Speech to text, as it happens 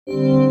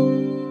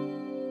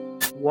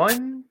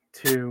1,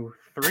 2,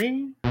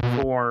 3,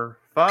 4,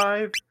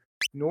 5.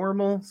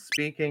 Normal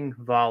speaking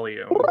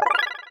volume.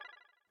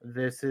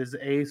 This is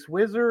Ace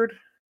Wizard,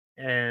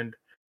 and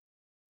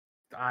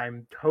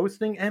I'm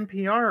hosting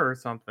NPR or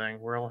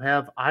something. We'll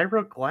have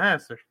Ira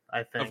Glass,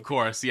 I think. Of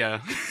course,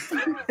 yeah.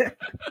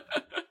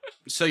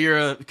 So you're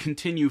a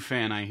Continue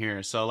fan, I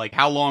hear. So like,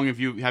 how long have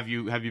you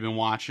been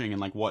watching,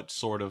 and like, what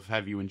sort of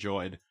have you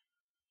enjoyed?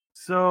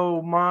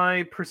 So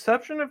my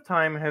perception of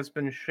time has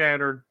been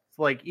shattered,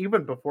 like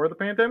even before the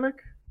pandemic.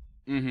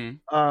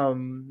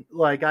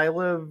 Like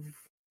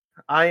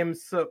I am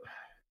so.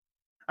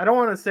 I don't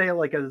want to say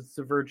like it's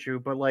a virtue,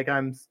 but like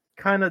I'm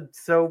kind of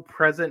so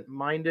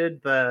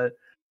present-minded that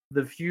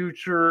the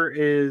future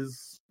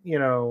is,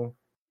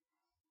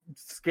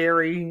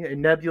 scary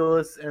and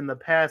nebulous, and the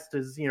past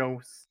is,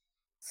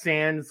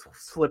 sand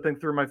slipping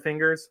through my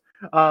fingers.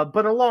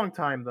 But a long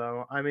time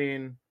though. I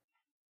mean,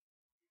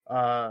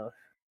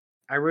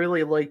 I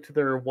really liked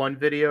their one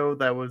video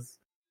that was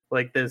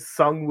like this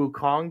Sung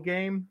Wukong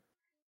game.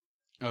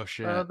 Oh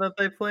shit! That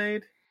they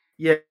played.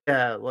 Yeah,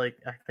 like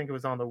I think it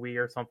was on the Wii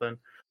or something.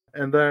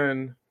 And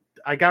then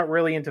I got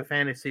really into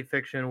fantasy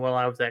fiction while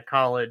I was at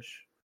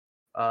college.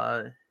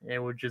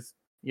 It would just,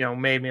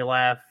 made me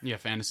laugh. Yeah,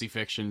 fantasy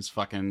fiction's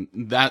fucking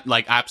that,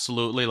 like,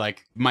 absolutely,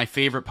 like, my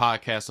favorite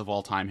podcast of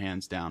all time,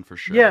 hands down, for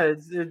sure. Yeah,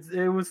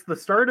 it was the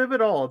start of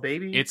it all,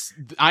 baby.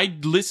 I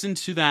listened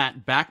to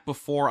that back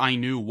before I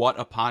knew what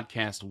a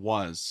podcast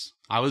was.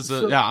 I was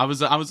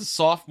a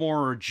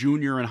sophomore or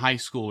junior in high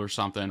school or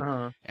something,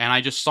 and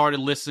I just started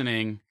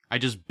listening. I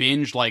just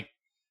binged like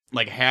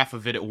half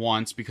of it at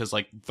once because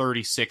like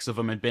 36 of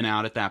them had been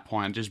out at that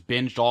point. I just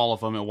binged all of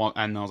them at once,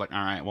 and I was like,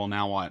 all right, well,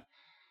 now what?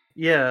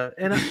 Yeah,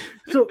 and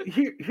so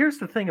here's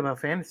the thing about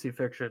fantasy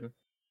fiction,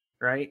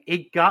 right?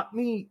 It got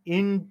me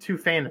into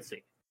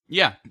fantasy.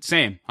 Yeah,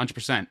 same,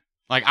 100%.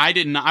 Like,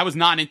 I was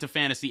not into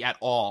fantasy at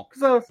all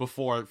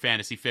before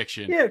fantasy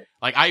fiction. Yeah.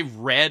 Like, I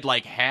read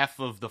like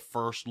half of the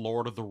first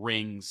Lord of the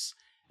Rings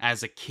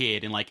as a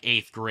kid in like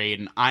 8th grade,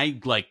 and I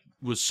like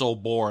was so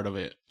bored of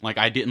it. Like,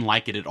 I didn't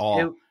like it at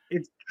all.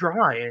 It's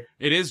dry.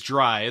 It is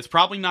dry. It's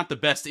probably not the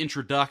best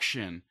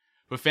introduction,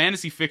 but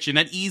fantasy fiction,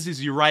 that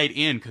eases you right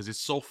in because it's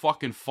so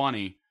fucking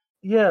funny.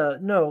 Yeah,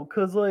 no,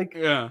 because like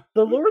the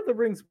Lord of the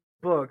Rings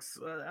books,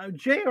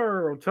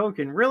 J.R.R.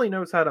 Tolkien really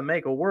knows how to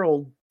make a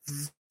world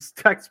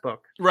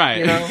textbook, right?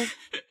 You know,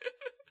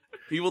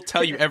 he'll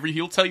tell you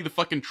the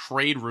fucking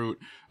trade route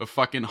of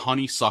fucking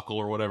honeysuckle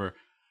or whatever.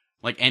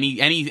 Like any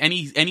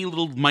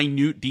little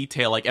minute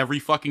detail, like every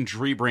fucking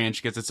tree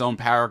branch gets its own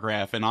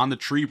paragraph, and on the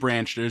tree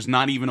branch there's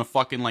not even a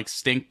fucking like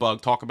stink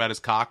bug talk about his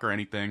cock or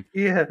anything.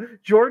 Yeah,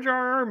 George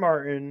R.R.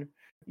 Martin,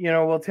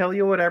 will tell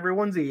you what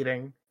everyone's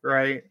eating,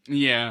 right?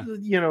 Yeah.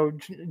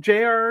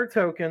 J.R.R.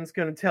 Tolkien's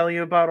gonna tell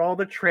you about all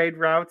the trade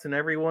routes and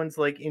everyone's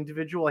like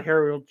individual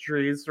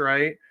heraldries,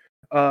 right?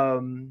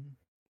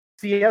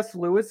 C.S.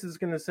 Lewis is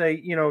gonna say,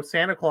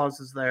 Santa Claus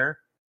is there.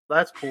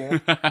 That's cool.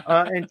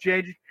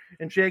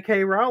 And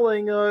J.K.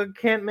 Rowling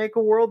can't make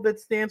a world that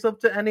stands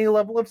up to any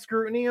level of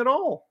scrutiny at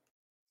all.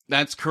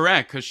 That's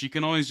correct, because she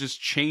can always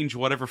just change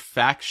whatever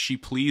facts she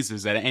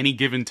pleases at any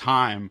given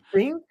time.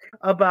 Think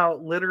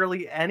about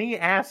literally any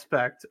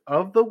aspect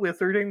of the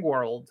wizarding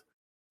world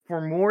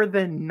for more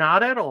than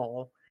not at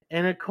all,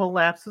 and it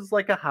collapses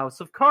like a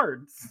house of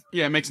cards.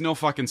 Yeah, it makes no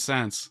fucking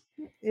sense.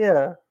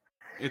 Yeah.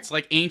 It's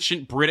like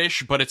ancient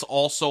British, but it's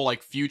also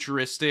like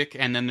futuristic,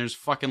 and then there's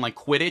fucking like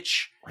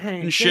Quidditch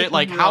and shit.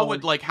 Like how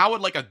would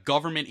like a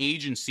government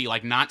agency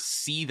like not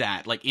see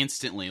that like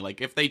instantly?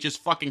 Like if they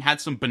just fucking had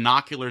some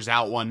binoculars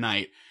out one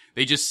night,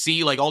 they just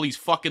see like all these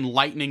fucking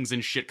lightnings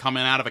and shit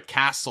coming out of a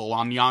castle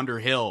on yonder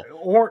hill.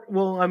 Or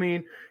well, I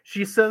mean,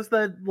 she says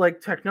that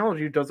like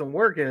technology doesn't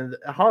work in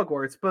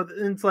Hogwarts, but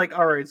it's like,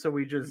 all right, so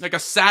we just like a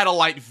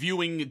satellite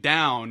viewing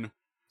down.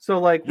 So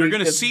like you're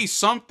gonna see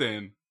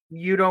something.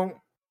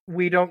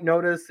 We don't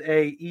notice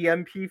a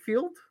EMP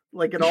field,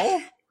 like, at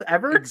all,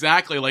 ever?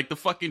 Exactly, like the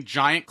fucking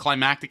giant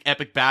climactic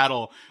epic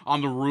battle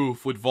on the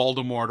roof with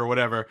Voldemort or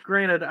whatever.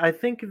 Granted, I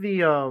think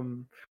the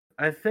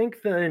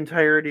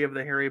entirety of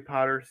the Harry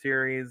Potter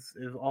series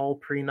is all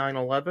pre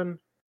 9/11,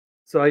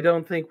 so I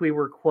don't think we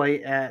were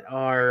quite at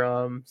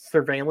our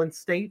surveillance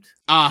state.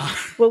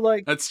 But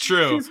like, that's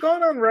true. She's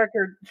gone on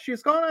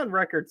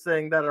record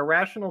saying that a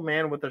rational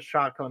man with a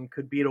shotgun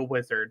could beat a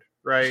wizard,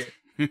 right?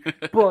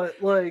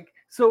 But like,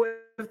 so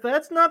if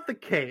that's not the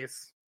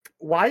case,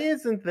 why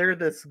isn't there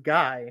this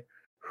guy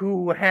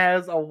who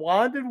has a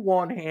wand in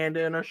one hand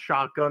and a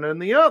shotgun in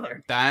the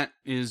other? That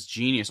is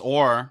genius.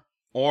 Or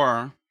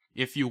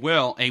if you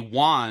will, a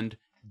wand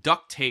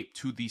duct taped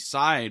to the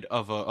side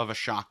of a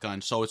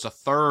shotgun, so it's a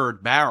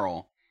third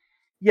barrel.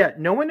 Yeah,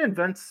 no one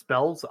invents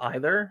spells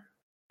either.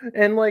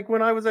 And like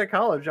when I was at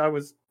college, I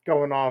was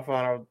going off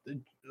on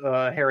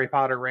a Harry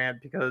Potter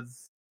rant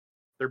because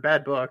they're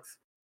bad books.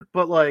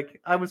 But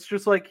like, I was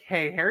just like,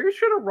 hey, Harry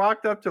should have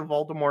rocked up to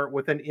Voldemort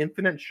with an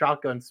infinite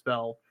shotgun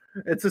spell.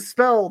 It's a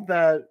spell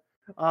that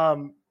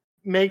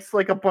makes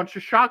like a bunch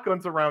of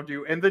shotguns around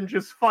you and then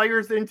just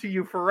fires into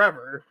you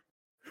forever.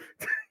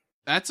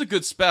 That's a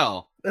good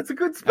spell. That's a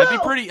good spell.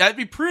 That'd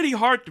be pretty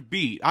hard to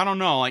beat. I don't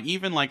know, like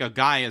even like a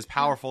guy as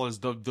powerful as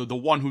the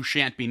one who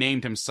shan't be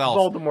named himself.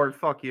 Voldemort,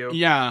 fuck you.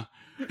 Yeah.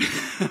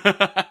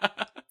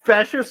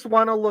 Fascists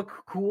want to look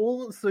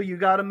cool, so you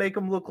got to make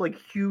them look like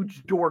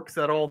huge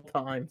dorks at all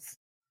times.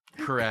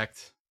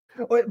 Correct.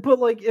 But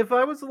like, if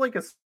I was like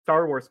a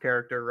Star Wars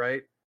character,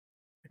 right,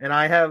 and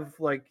I have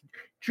like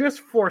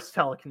just force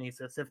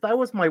telekinesis, if that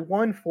was my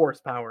one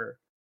force power,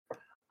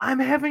 I'm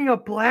having a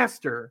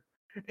blaster,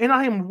 and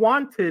I am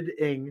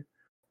wanting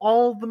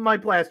all my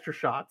blaster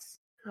shots.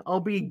 I'll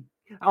be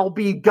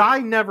guy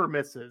never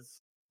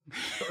misses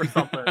or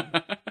something.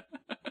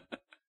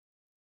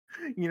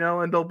 You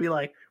know, and they'll be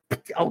like,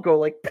 I'll go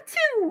like,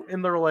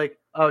 and they're like,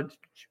 oh,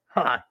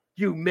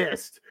 you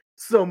missed.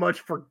 So much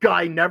for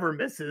guy never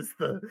misses,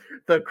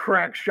 the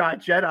crack shot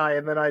Jedi.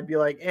 And then I'd be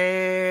like,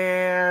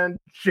 and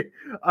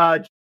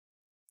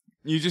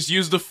you just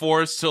use the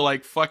force to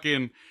like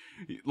fucking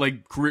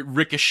like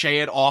ricochet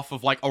it off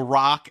of like a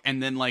rock,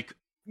 and then like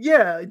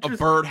a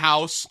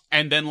birdhouse,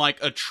 and then like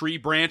a tree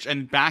branch,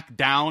 and back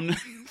down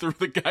through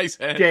the guy's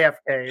head.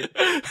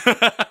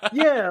 JFK.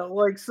 Yeah,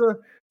 like so.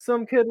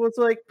 Some kid was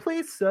like,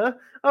 "Please, sir,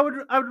 I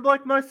would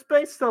like my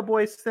space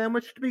Subway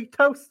sandwich to be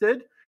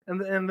toasted," and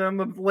then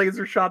the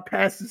laser shot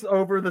passes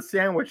over the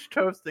sandwich,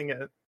 toasting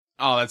it.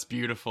 Oh, that's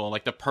beautiful!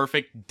 Like the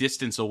perfect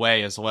distance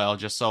away as well,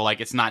 just so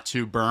like it's not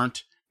too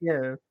burnt.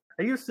 Yeah,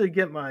 I used to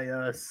get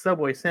my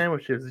Subway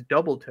sandwiches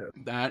double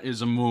toasted. That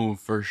is a move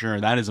for sure.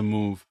 That is a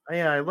move.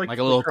 Yeah, I like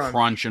a little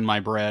crunch in my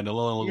bread, a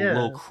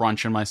little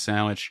crunch in my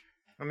sandwich.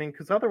 I mean,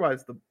 because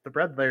otherwise the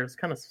bread there is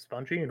kind of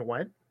spongy and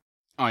wet.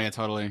 Oh yeah,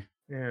 totally.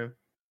 Yeah.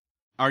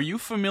 Are you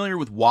familiar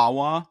with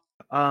Wawa?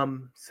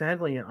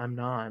 Sadly, I'm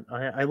not.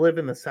 I live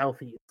in the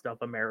southeast of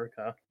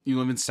America. You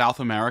live in South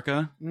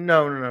America?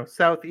 No.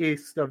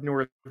 Southeast of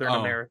Northern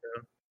America.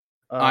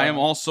 I am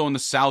also in the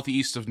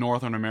southeast of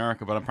Northern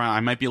America, but I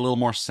might be a little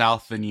more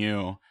south than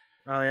you.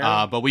 Oh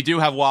yeah. But we do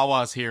have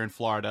Wawas here in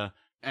Florida,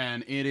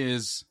 and it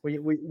is.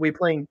 We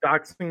playing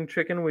boxing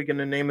chicken. We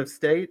gonna name a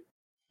state?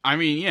 I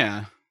mean,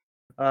 yeah.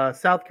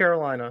 South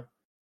Carolina.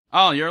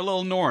 Oh, you're a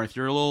little north.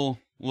 You're a little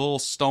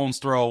stone's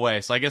throw away.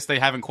 So I guess they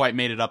haven't quite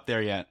made it up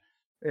there yet.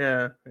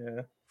 Yeah.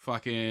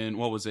 Fucking,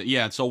 what was it?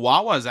 Yeah, so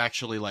Wawa is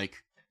actually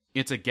like,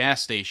 it's a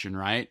gas station,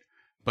 right?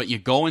 But you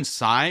go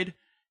inside,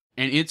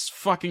 and it's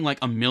fucking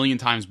like 1,000,000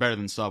 times better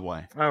than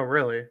Subway. Oh,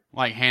 really?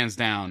 Like, hands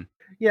down.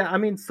 Yeah, I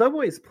mean,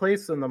 Subway's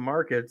place in the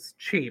market's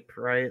cheap,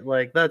 right?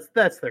 Like, that's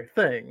their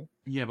thing.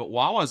 Yeah, but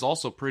Wawa is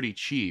also pretty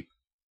cheap.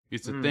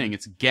 It's the thing.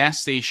 It's gas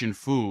station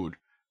food,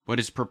 but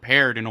it's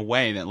prepared in a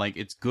way that, like,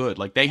 it's good.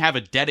 Like, they have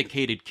a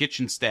dedicated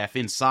kitchen staff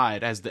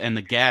inside, and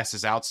the gas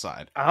is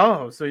outside.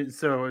 Oh, so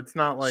it's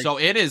not like... So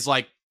it is,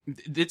 like,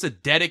 it's a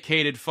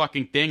dedicated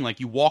fucking thing. Like,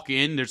 you walk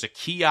in, there's a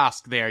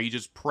kiosk there. You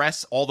just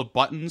press all the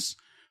buttons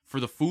for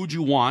the food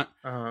you want.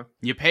 Uh-huh.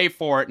 You pay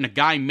for it, and the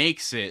guy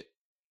makes it.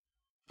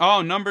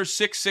 Oh, number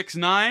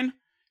 669?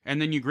 And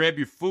then you grab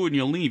your food and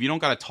you leave. You don't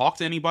got to talk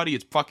to anybody.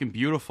 It's fucking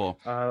beautiful.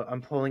 I'm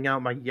pulling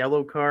out my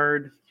yellow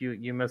card.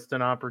 You missed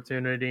an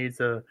opportunity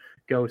to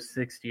go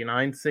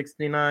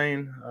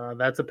 69.69.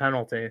 That's a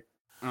penalty.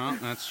 Oh,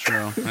 that's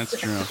true. That's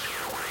true.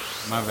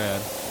 My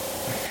bad.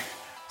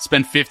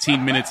 Spend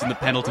 15 minutes in the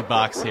penalty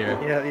box here.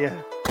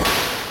 Yeah.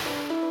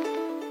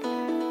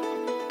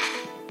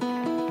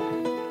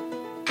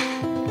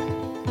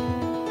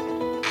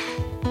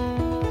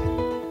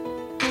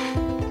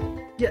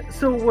 Yeah,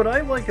 so what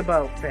I like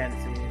about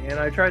fantasy, and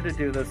I tried to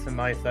do this in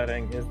my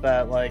setting, is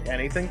that, like,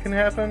 anything can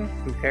happen.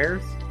 Who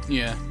cares?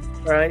 Yeah.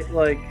 Right?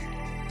 Like,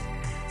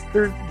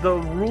 there's the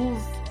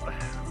rules.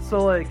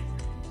 So, like,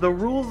 the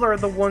rules are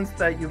the ones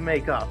that you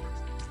make up,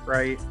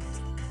 right?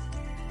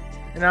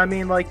 And I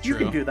mean, like, you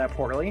can do that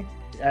poorly,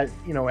 as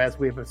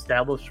we've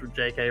established with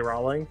J.K.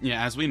 Rowling.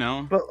 Yeah, as we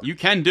know. But you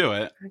can do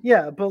it.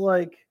 Yeah, but,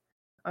 like,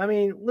 I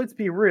mean, let's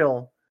be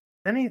real.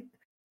 Anything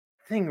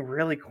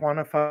really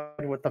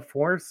quantified with the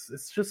Force,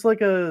 it's just like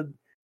a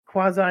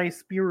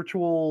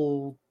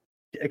quasi-spiritual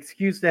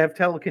excuse to have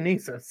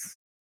telekinesis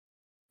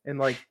and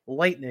like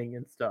lightning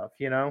and stuff,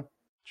 you know?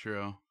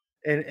 True.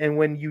 And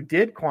when you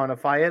did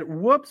quantify it,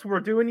 whoops, we're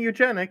doing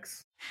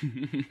eugenics.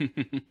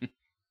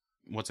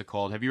 What's it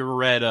called? Have you ever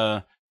read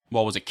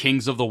what was it,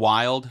 Kings of the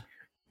Wild?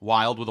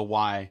 Wild with a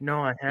Y.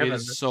 No, I haven't. It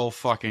is so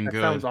fucking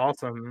good. Sounds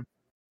awesome.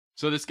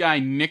 So this guy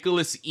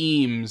Nicholas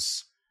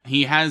Eames,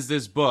 he has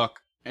this book.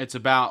 It's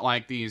about,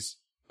 like, a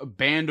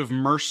band of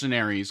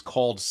mercenaries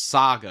called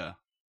Saga.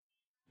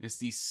 It's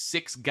these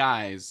 6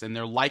 guys, and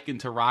they're likened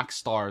to rock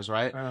stars,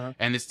 right? Uh-huh.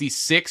 And it's these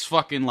 6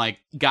 fucking, like,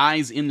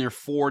 guys in their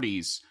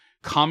 40s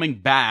coming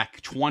back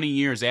 20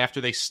 years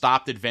after they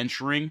stopped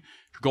adventuring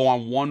to go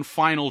on one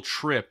final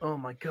trip. Oh,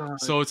 my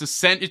God. So it's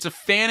a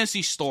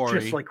fantasy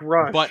story. Just like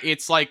Rush. But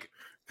it's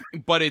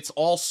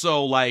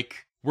also,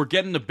 like, we're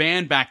getting the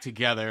band back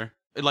together.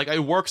 Like, it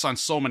works on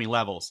so many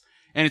levels.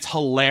 And it's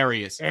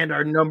hilarious. And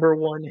our number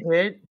one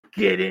hit,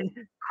 getting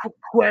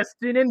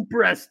Questing and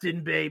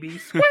Breaston, baby.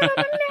 Swim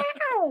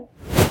now!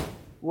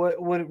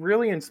 What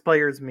really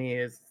inspires me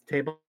is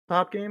tabletop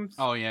tabletop games.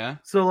 Oh yeah.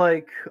 So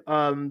like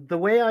the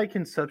way I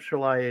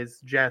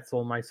conceptualize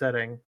Jatzel, my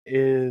setting,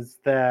 is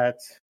that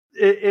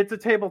it's a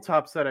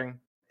tabletop setting,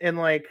 and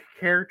like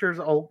characters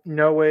all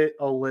know it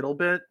a little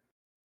bit,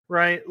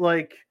 right?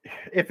 Like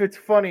if it's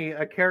funny,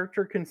 a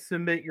character can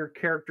submit your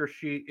character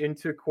sheet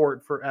into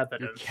court for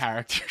evidence. Your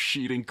character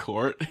sheet in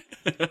court.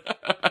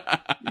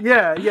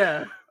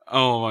 Yeah.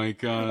 Oh my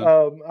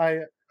god.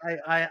 I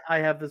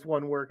have this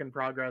one work in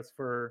progress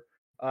for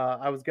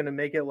I was gonna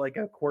make it like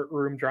a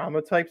courtroom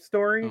drama type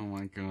story. Oh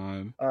my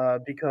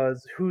god.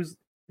 Because who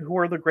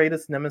are the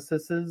greatest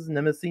nemesis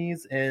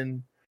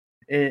in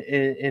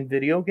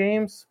video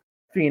games?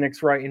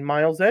 Phoenix Wright and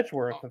Miles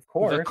Edgeworth, of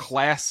course.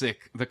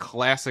 The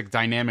classic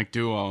dynamic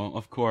duo,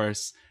 of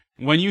course.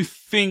 When you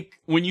think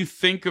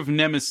of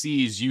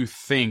nemesis, you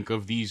think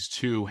of these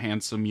two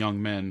handsome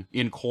young men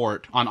in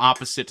court on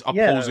opposite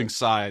opposing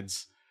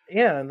sides.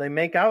 Yeah, and they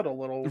make out a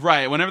little.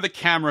 Right, whenever the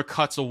camera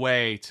cuts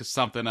away to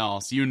something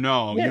else, you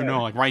know,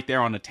 like right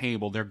there on the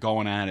table, they're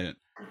going at it.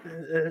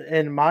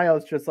 And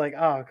Miles just like,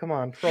 oh, come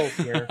on, trolls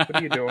here. What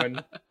are you doing?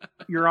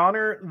 Your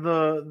Honor,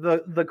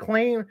 the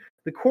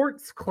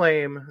court's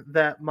claim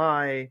that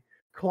my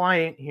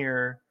client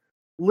here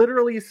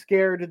literally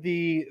scared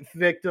the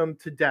victim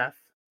to death,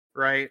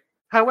 right?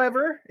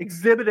 However,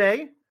 Exhibit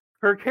A,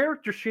 her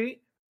character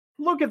sheet,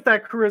 look at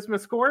that charisma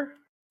score.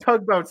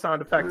 Tugboat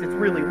sound effect, it's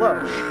really low.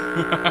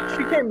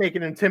 She can't make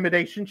an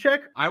intimidation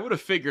check. I would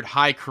have figured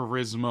high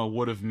charisma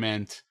would have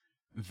meant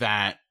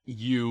that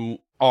you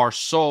are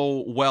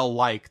so well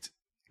liked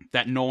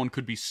that no one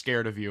could be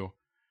scared of you.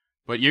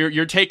 But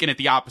you're taking it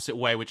the opposite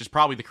way, which is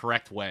probably the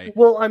correct way.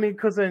 Well, I mean,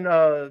 because in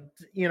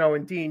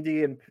in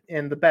D&D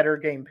and the better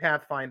game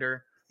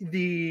Pathfinder,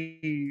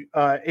 the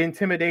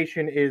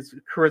intimidation is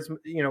charisma,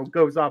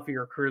 goes off of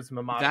your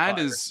charisma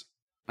modifier.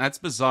 That's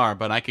bizarre,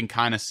 but I can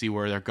kind of see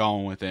where they're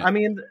going with it. I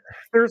mean,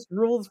 there's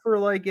rules for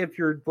like if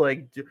you're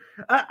like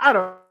I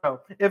don't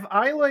know. If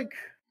I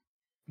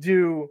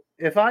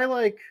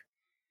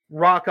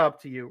rock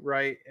up to you,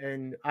 right?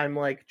 And I'm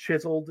like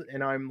chiseled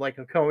and I'm like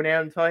a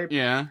Conan type.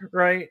 Yeah.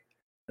 Right?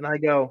 And I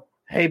go,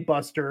 "Hey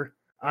Buster,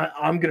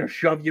 I'm going to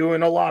shove you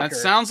in a locker." That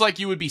sounds like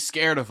you would be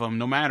scared of him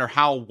no matter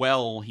how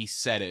well he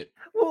said it.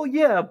 Well,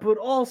 yeah, but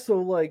also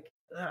like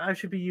I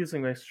should be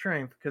using my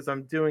strength because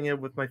I'm doing it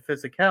with my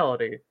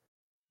physicality.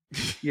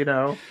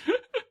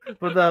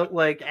 But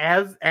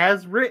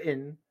as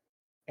written,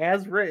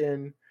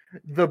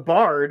 the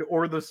bard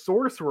or the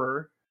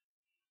sorcerer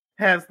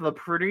has the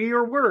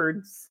prettier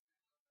words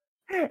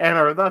and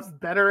are thus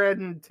better at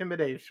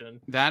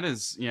intimidation.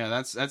 That's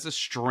a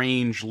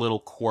strange little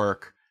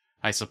quirk,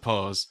 I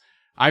suppose.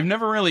 I've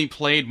never really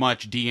played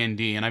much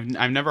D&D, and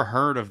I've never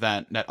heard of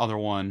that other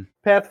one.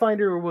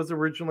 Pathfinder was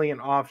originally an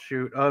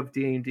offshoot of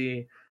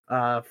D&D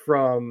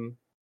from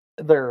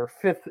their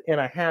 5th and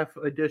a half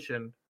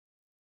edition.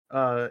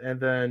 And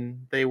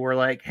then they were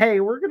like, hey,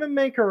 we're going to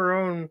make our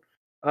own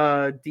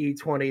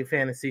D20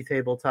 fantasy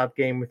tabletop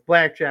game with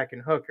blackjack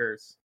and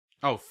hookers.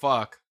 Oh,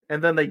 fuck.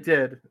 And then they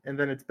did, and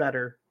then it's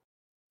better.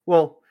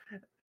 Well,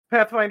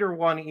 Pathfinder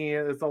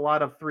 1E is a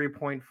lot of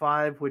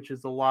 3.5, which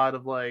is a lot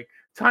of like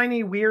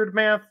tiny weird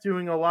math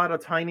doing a lot of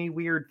tiny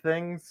weird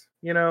things,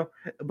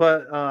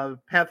 But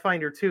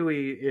Pathfinder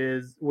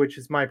 2E which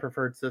is my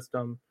preferred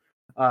system,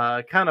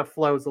 kind of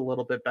flows a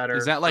little bit better.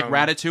 Is that like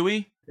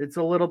Ratatouille? It's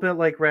a little bit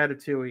like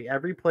Ratatouille.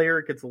 Every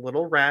player gets a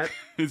little rat.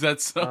 Is that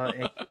so?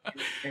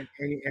 And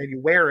you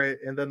wear it,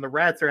 and then the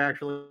rats are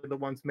actually the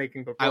ones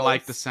making the rolls. I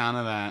like the sound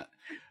of that.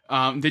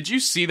 Did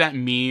you see that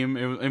meme?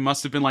 It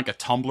must have been like a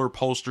Tumblr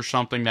post or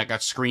something that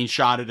got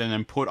screenshotted and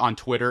then put on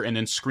Twitter and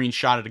then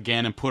screenshotted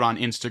again and put on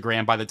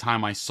Instagram by the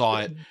time I saw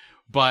it.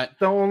 But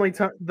the only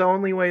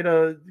way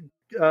to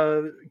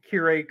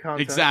curate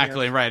content.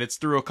 Exactly, right. It's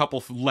through a couple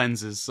of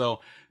lenses.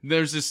 So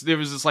there was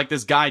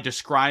this guy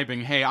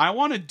describing, hey, I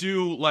want to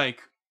do like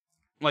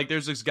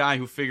there's this guy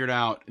who figured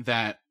out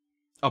that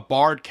a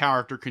bard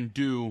character can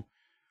do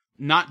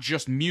not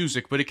just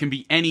music, but it can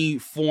be any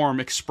form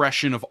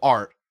expression of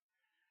art.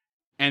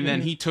 And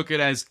then he took it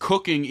as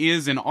cooking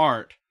is an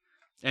art.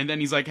 And then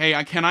he's like,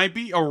 hey, can I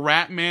be a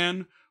rat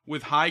man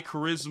with high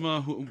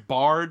charisma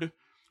bard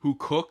who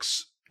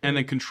cooks and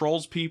then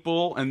controls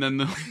people? And then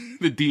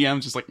the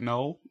DM's just like,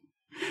 no.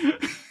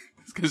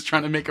 Because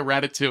trying to make a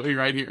Ratatouille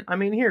right here. I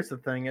mean, here's the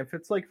thing. If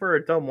it's like for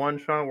a dumb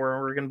one-shot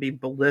where we're going to be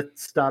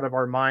blitzed out of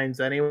our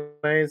minds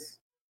anyways,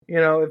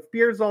 if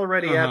beer's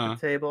already at the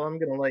table, I'm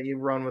going to let you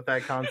run with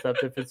that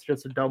concept if it's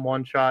just a dumb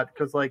one-shot.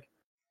 Because, like,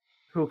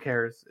 who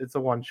cares? It's a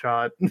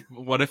one-shot.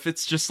 What if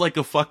it's just like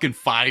a fucking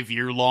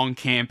 5-year-long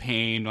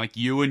campaign? Like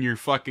you and your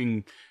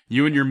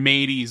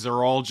mateys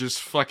are all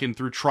just fucking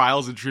through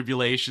trials and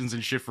tribulations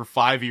and shit for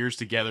 5 years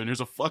together, and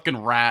there's a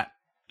fucking rat.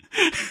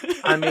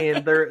 I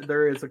mean,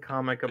 there is a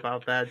comic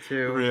about that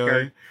too.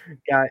 Really?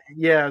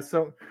 Yeah.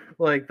 So,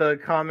 like, the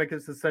comic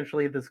is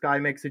essentially this guy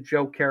makes a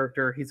joke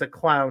character. He's a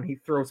clown. He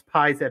throws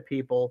pies at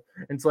people.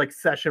 And it's like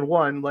session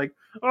 1, like,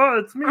 oh,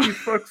 it's me,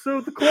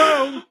 Fuxo the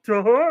clown.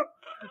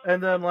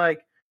 And then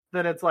like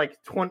then it's like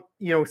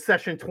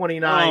session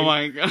 29. Oh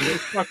my god!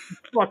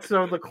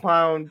 Fuxo the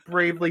clown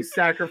bravely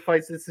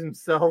sacrifices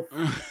himself.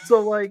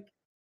 So like,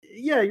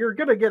 yeah, you're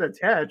gonna get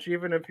attached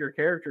even if your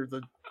character's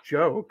a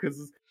joke,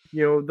 because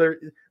they're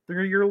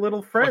your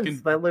little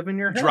friends that live in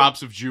your head.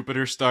 Drops of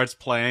Jupiter starts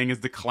playing as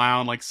the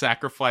clown like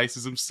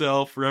sacrifices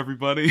himself for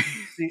everybody.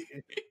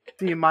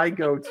 See, my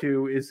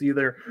go-to is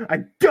either I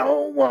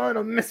don't want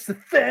to miss a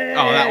thing.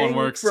 Oh, that one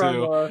works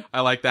too.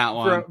 I like that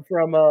one.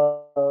 From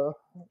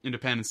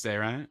Independence Day,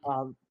 right?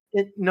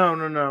 No.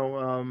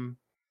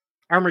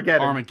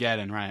 Armageddon.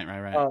 Armageddon,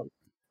 right.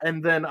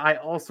 And then I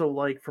also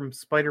like from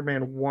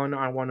Spider-Man 1,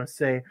 I want to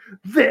say,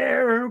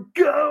 there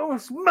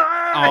goes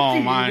my hero.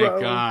 My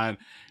god.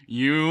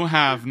 You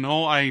have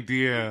no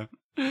idea.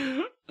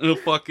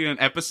 Fucking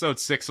episode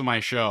 6 of my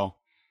show.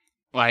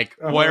 Like,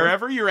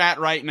 wherever you're at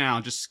right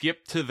now, just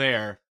skip to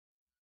there.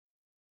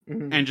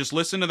 Mm-hmm. And just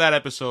listen to that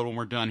episode when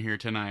we're done here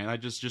tonight. I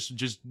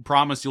just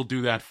promise you'll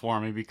do that for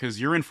me,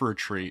 because you're in for a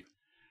treat.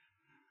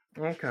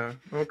 Okay.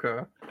 I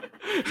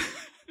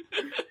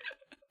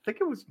think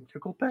it was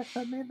Nickelback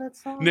that made that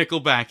song.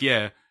 Nickelback,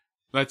 yeah.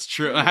 That's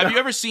true. Have you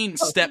ever seen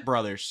Step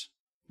Brothers?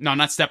 No,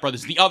 not Step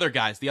Brothers. The other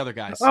guys.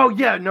 Oh,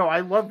 yeah. No,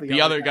 I love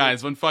the other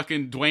guys. When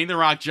fucking Dwayne The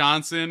Rock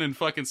Johnson and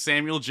fucking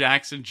Samuel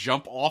Jackson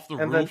jump off the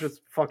roof. And then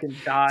just fucking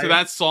die. To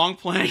that song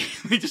playing.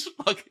 They just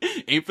fucking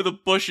aim for the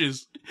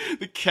bushes.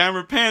 The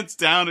camera pans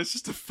down. It's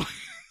just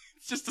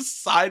a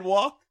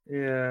sidewalk.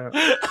 Yeah.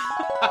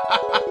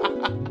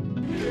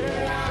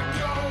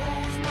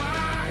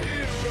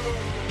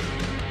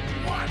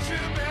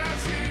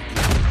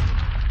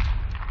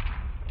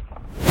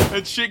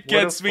 That shit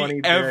gets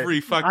me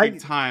every fucking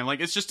time. Like,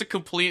 it's just a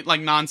complete,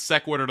 like, non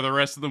sequitur to the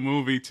rest of the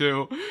movie,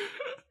 too.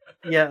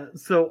 Yeah,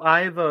 so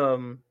I have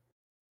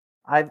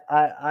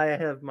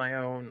my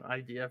own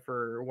idea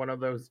for one of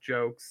those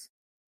jokes.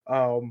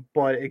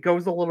 But it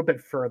goes a little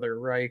bit further,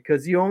 right?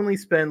 Because you only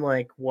spend,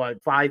 5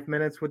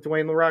 minutes with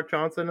Dwayne The Rock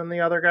Johnson and the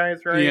other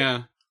guys, right?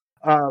 Yeah.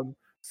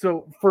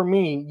 So for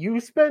me,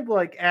 you spend,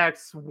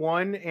 acts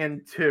 1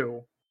 and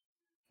 2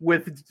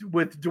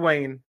 with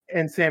Dwayne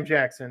and Sam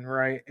Jackson,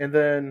 right? And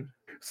then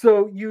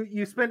so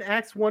you spend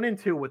acts 1 and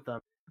 2 with them.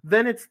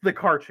 Then it's the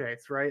car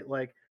chase, right?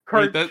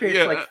 Chase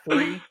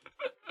 3,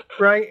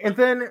 right? And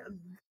then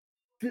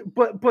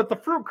but the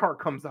fruit cart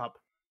comes up,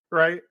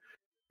 right?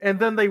 And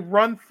then they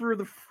run through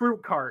the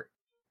fruit cart,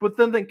 but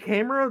then the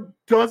camera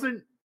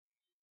doesn't.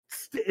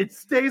 It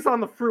stays on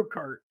the fruit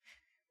cart,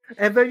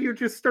 and then you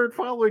just start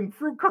following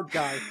fruit cart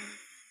guy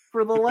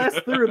for the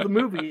last third of the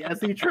movie as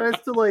he tries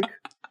to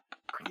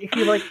he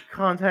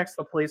contacts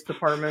the police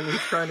department.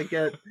 He's trying to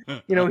get,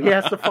 he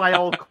has to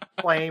file a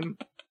claim,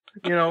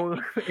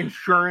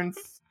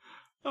 insurance.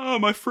 Oh,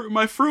 my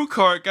fruit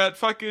cart got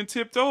fucking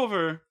tipped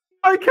over.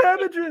 My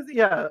cabbages,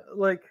 yeah,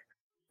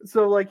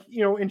 so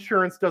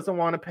insurance doesn't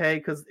want to pay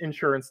because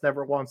insurance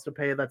never wants to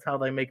pay. That's how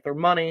they make their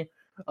money.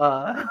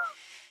 And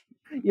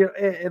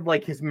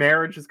his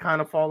marriage is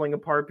kind of falling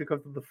apart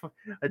because of the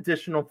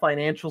additional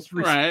financial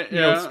strain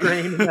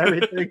and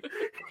everything.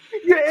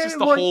 It's just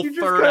the whole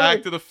third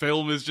act of the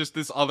film is just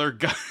this other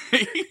guy.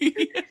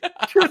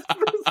 Just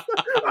this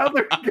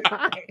other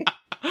guy.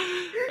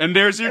 And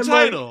there's your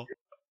title.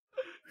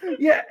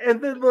 Yeah,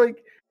 and then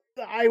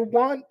I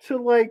want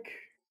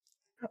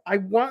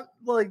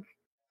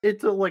it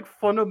to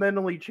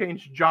fundamentally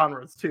change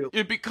genres too.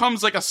 It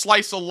becomes like a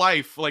slice of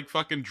life,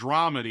 fucking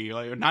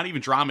dramedy, not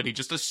even dramedy,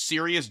 just a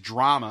serious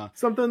drama.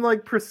 Something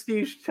like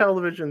prestige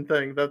television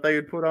thing that they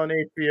would put on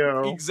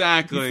HBO.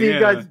 Exactly. You see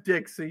guys'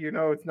 dicks, so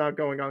it's not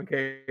going on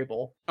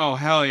cable. Oh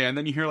hell yeah! And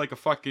then you hear a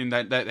fucking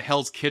that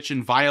Hell's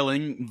Kitchen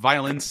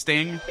violin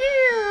sting.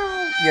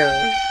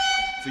 Yeah.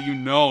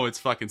 So it's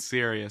fucking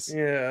serious.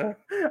 Yeah,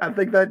 I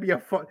think that'd be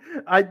a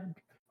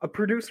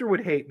producer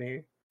would hate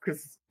me.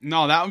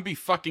 No, that would be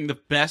fucking the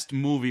best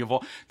movie of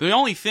all. The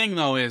only thing,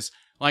 though, is,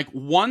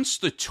 once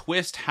the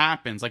twist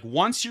happens,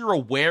 once you're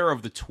aware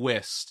of the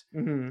twist,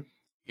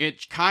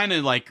 it kind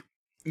of,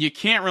 you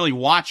can't really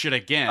watch it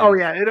again. Oh,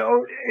 yeah, it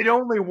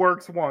only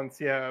works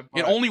once, yeah. But...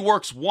 It only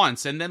works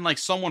once, and then,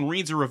 someone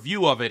reads a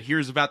review of it,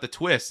 hears about the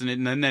twist,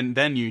 and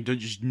then you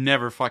just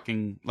never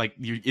fucking,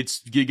 you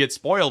get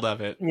spoiled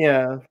of it.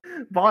 Yeah,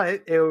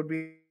 but it would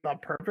be a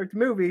perfect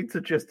movie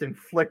to just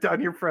inflict on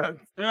your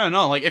friends. Yeah,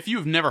 no, if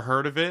you've never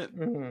heard of it.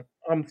 Mm-hmm.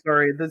 I'm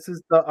sorry, this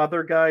is the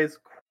other guy's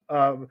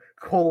the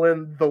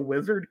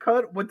wizard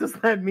cut? What does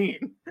that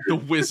mean? The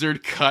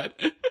wizard cut.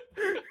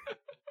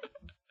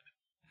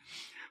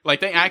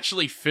 They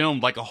actually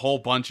filmed a whole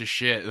bunch of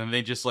shit and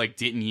they just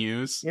didn't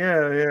use.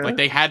 Yeah.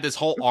 They had this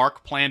whole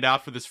arc planned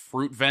out for this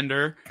fruit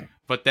vendor,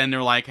 but then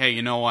they're like, hey,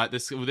 you know what?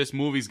 This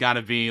movie's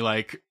gotta be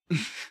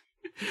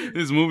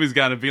this movie's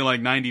got to be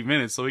 90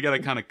 minutes, so we got to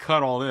kind of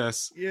cut all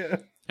this. Yeah.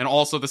 And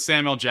also the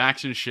Samuel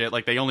Jackson shit,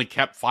 they only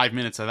kept 5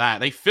 minutes of that.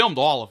 They filmed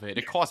all of it.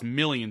 It cost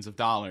millions of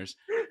dollars.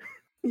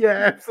 Yeah,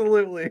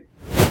 absolutely.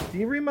 Do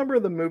you remember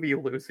the movie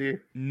Lucy?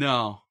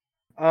 No.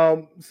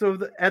 So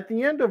at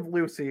the end of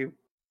Lucy,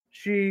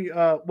 she,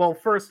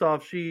 first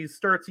off, she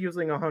starts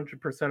using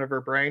 100% of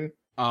her brain.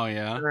 Oh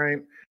yeah. Right.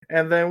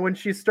 And then when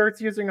she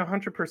starts using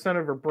 100%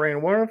 of her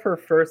brain, one of her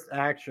first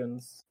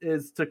actions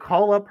is to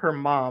call up her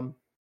mom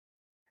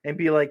and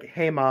be like,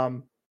 "Hey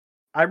mom,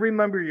 I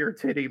remember your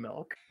titty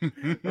milk."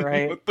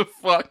 Right? What the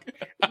fuck?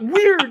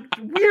 Weird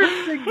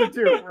thing to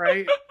do,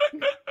 right?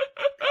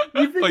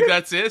 You think Like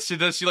that's it?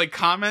 Does she like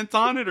comment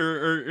on it,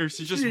 or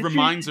she just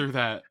reminds her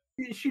that?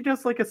 She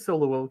does like a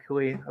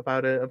soliloquy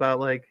about it, about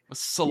like A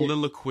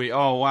soliloquy.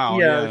 Oh wow,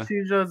 yeah, yeah.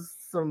 she does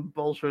some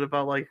bullshit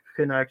about like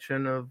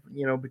connection of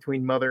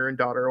between mother and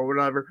daughter or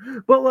whatever.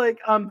 But like,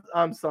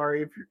 I'm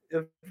sorry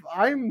if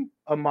I'm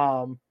a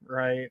mom,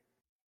 right,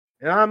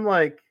 and I'm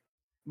like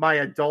my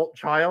adult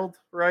child,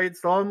 right?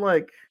 So I'm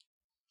like,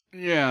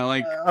 Yeah,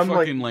 like I'm like,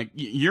 fucking like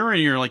you're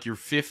in your like your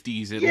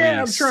 50s at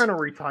yeah, I'm trying least. to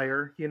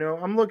retire.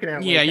 I'm looking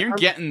at Yeah, like, you're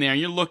getting there.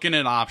 You're looking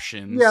at yeah, I'm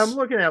options.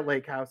 looking at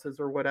lake houses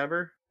or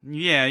whatever.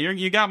 Yeah,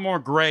 you got more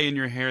gray in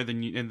your hair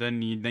than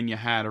you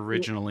had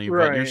originally, but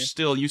Right.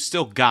 you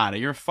still got it.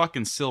 You're a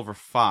fucking silver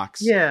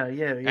fox. Yeah,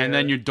 And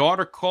then your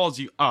daughter calls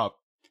you up.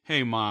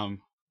 Hey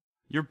mom,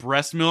 your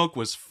breast milk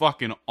was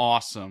fucking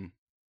awesome.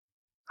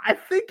 I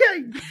think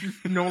I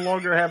just no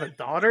longer have a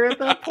daughter at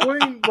that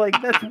point.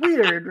 Like, that's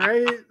weird,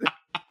 right?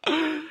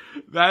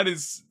 That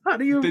is. How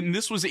do you? Then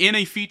this was in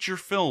a feature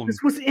film.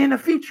 This was in a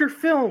feature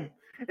film,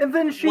 and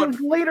then she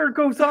later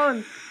goes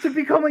on to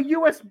become a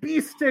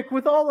USB stick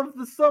with all of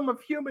the sum of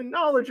human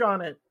knowledge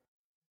on it.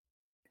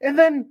 And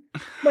then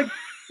my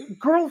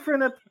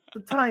girlfriend at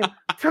the time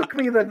took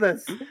me to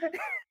this.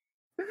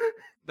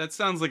 That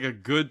sounds like a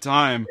good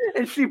time.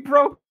 And she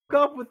broke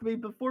up with me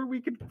before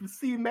we could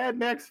see Mad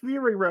Max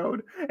Fury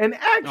Road, an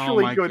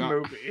actually good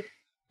movie.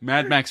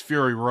 Mad Max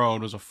Fury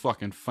Road was a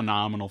fucking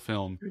phenomenal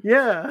film.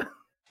 Yeah.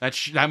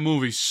 That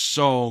movie's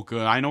so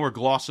good. I know we're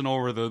glossing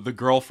over the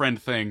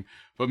girlfriend thing,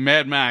 but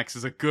Mad Max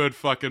is a good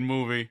fucking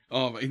movie.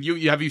 Oh,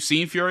 you have you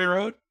seen Fury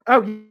Road?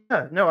 Oh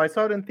yeah, no, I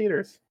saw it in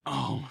theaters.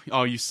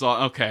 Oh, you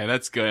saw? Okay,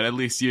 that's good. At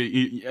least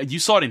you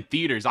saw it in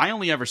theaters. I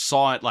only ever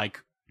saw it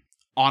like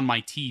on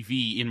my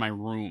TV in my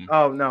room.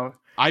 Oh no.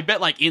 I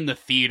bet like in the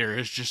theater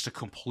is just a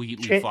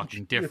completely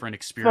fucking different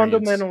experience.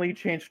 Fundamentally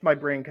changed my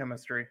brain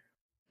chemistry.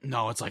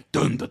 No, it's like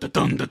dun dun dun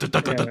dun dun dun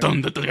dun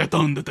dun dun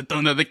dun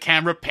dun dun. The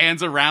camera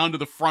pans around to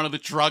the front of the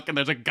truck, and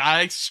there's a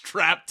guy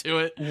strapped to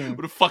it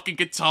with a fucking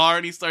guitar,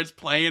 and he starts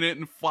playing it,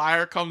 and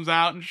fire comes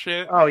out and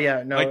shit. Oh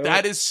yeah, no, like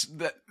that. It's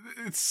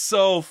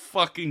so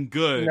fucking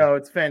good. No,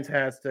 it's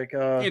fantastic.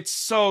 It's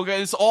so good.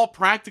 It's all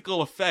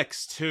practical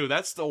effects too.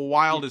 That's the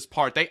wildest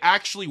part. They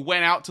actually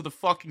went out to the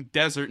fucking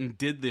desert and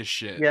did this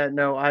shit. Yeah,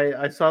 no,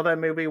 I saw that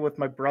movie with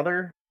my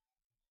brother,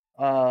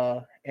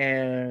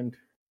 and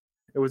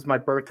it was my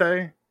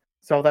birthday.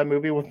 Saw that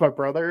movie with my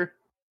brother.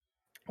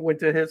 Went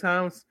to his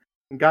house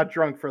and got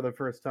drunk for the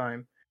first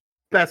time.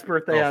 Best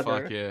birthday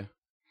ever. Fuck yeah.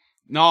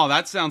 No,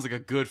 that sounds like a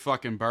good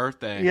fucking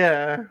birthday.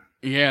 Yeah.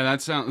 Yeah,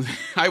 that sounds.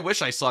 I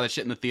wish I saw that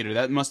shit in the theater.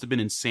 That must have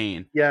been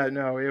insane. Yeah,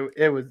 no,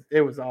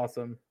 it was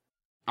awesome.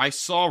 I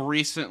saw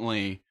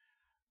recently.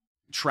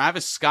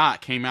 Travis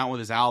Scott came out with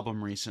his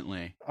album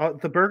recently.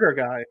 The Burger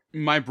Guy.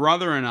 My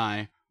brother and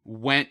I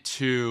went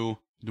to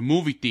the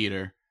movie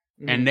theater,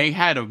 and they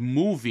had a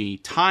movie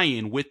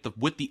tie-in with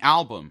the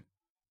album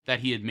that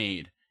he had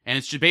made, and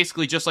it's just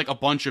basically just like a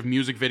bunch of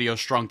music videos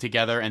strung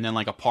together, and then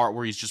like a part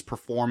where he's just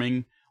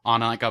performing on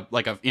like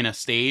a in a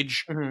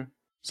stage.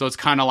 So it's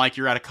kind of like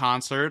you're at a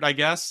concert, I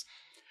guess.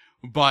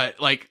 But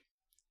like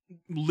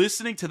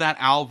listening to that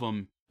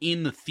album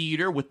in the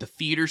theater with the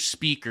theater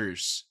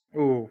speakers,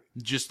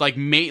 just like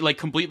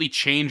completely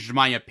changed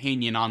my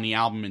opinion on the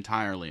album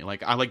entirely.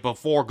 Like I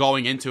before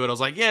going into it, I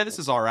was like, yeah, this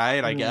is all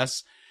right, I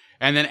guess.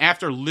 And then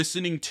after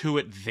listening to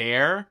it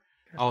there,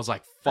 I was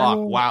like, fuck,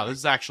 wow, this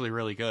is actually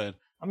really good.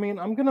 I mean,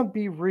 I'm gonna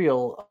be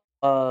real.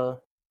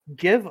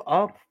 Give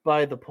Up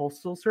by the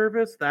Postal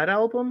Service, that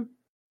album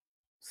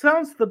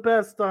sounds the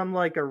best on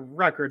like a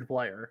record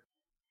player.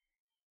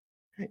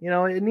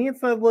 It needs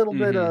that little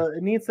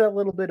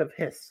bit of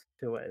hiss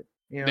to it.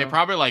 They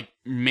probably like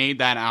made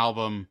that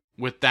album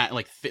with that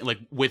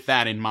with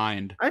that in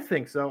mind. I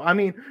think so. I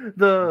mean,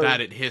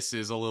 that it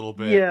hisses a little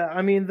bit. Yeah,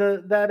 I mean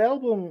that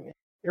album,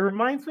 it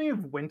reminds me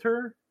of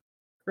winter,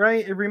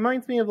 right? It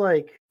reminds me of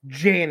like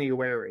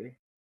January.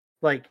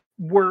 Like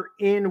we're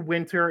in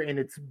winter and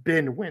it's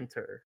been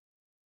winter.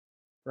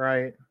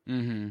 Right?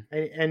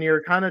 And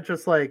you're kind of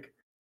just like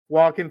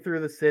walking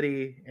through the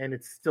city and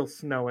it's still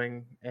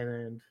snowing,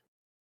 and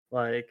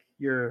like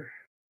you're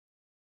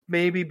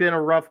maybe been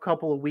a rough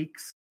couple of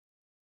weeks,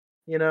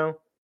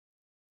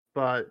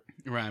 but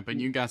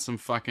you got some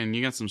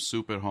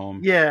soup at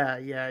home. Yeah,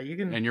 you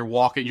can. And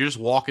you're just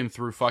walking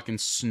through fucking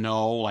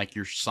snow, like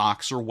your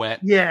socks are wet.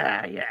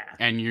 Yeah.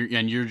 And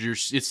you're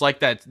just it's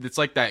like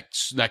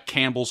that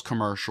Campbell's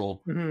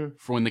commercial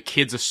for when the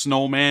kid's a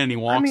snowman and he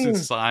walks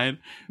inside.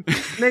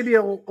 Maybe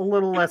a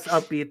little less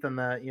upbeat than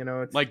that,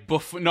 It's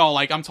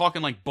like I'm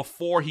talking like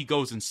before he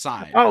goes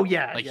inside. Oh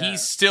yeah,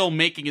 he's still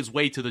making his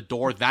way to the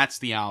door. That's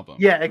the album.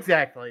 Yeah,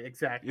 exactly.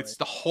 It's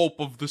the hope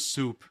of the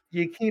soup.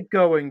 You keep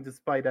going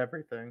despite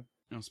everything.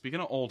 You know, speaking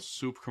of old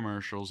soup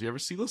commercials, you ever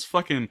see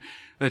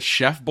that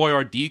Chef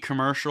Boyardee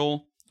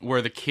commercial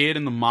where the kid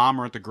and the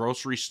mom are at the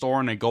grocery store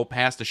and they go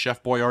past the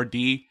Chef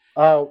Boyardee?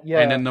 Oh,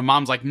 yeah. And then the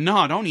mom's like,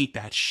 no, don't eat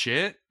that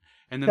shit.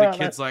 And then the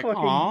kid's like,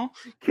 aw.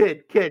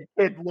 Kid,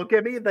 look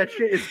at me. That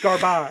shit is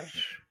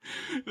garbage.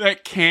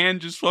 That can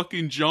just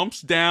fucking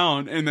jumps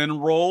down and then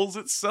rolls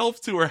itself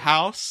to her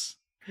house.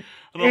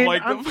 And I'm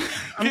like, the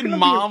fucking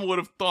mom would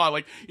have thought,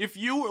 like, if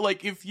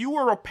you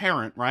were a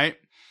parent, right?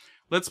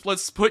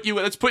 Let's put you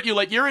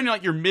like you're in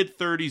like your mid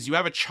 30s. You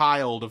have a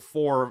child of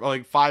 5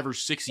 or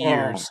 6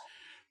 years,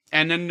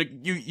 and then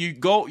you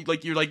go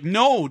like you're like,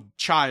 no,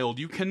 child,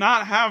 you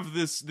cannot have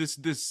this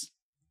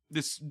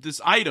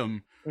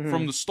item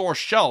from the store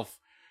shelf.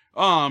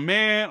 Oh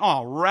man,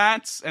 oh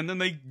rats! And then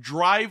they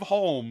drive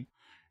home,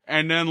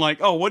 and then like,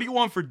 oh, what do you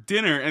want for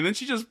dinner? And then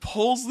she just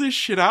pulls this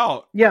shit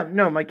out. Yeah,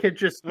 no, my kid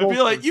just. I'd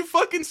be like, you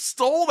fucking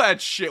stole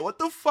that shit. What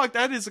the fuck?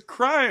 That is a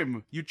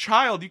crime. You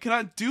child, you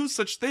cannot do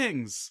such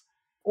things.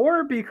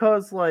 Or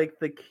because, like,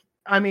 like,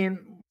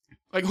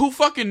 who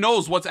fucking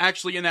knows what's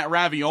actually in that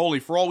ravioli?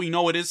 For all we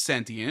know, it is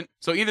sentient.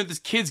 So either this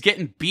kid's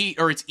getting beat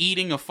or it's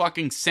eating a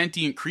fucking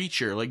sentient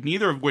creature. Like,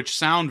 neither of which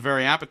sound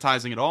very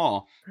appetizing at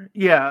all.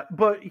 Yeah,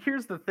 but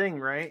here's the thing,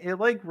 right? It,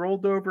 like,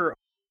 rolled over a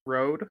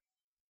road,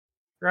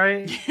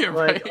 right? Yeah,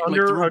 right. Like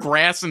through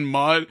grass and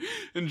mud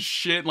and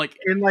shit. Like,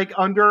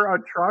 under a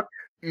truck.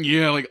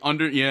 Yeah,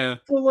 yeah.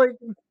 So, like,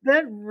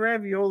 that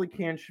ravioli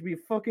can should be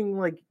fucking,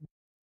 like,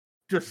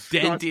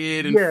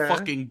 dented and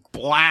fucking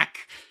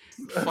black,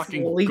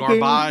 fucking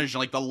leaking. Garbage.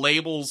 Like the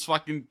labels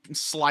fucking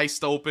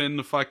sliced open.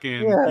 The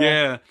fucking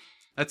yeah.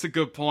 That's a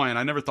good point.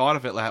 I never thought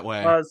of it that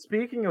way.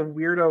 Speaking of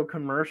weirdo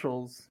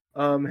commercials,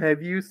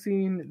 have you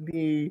seen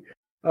the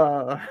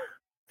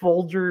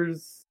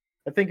Folgers?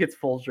 I think it's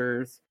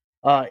Folgers.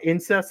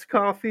 Incest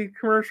coffee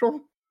commercial.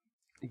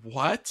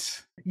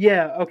 What?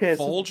 Yeah. Okay.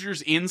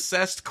 Folgers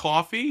incest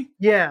coffee.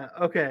 Yeah.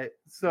 Okay.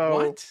 So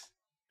what?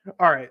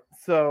 All right.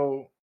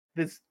 So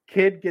this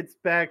kid gets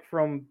back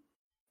from,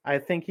 I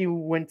think he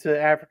went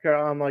to Africa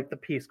on like the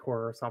Peace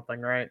Corps or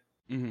something, right?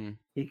 Mm-hmm.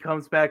 He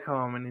comes back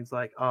home and he's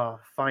like, "Oh,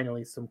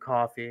 finally some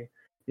coffee."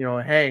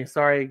 Hey,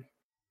 sorry,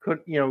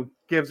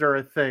 gives her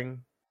a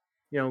thing.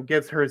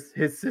 Gives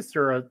his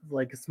sister a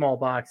small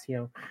box.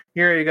 Here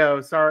you go.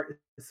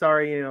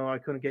 Sorry, I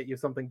couldn't get you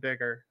something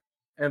bigger.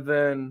 And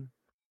then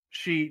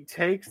she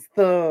takes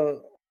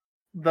the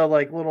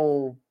like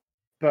little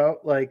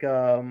boat,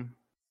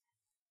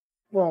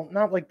 well,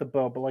 not like the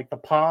bow, but like the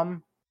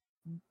palm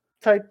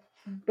type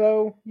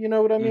bow. You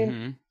know what I mean?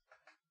 Mm-hmm.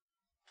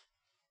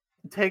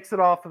 Takes it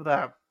off of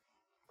that,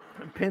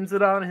 pins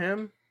it on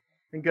him,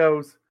 and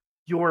goes,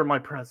 "You're my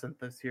present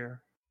this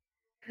year."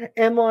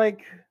 And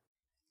like,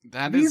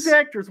 these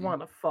actors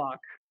want to fuck.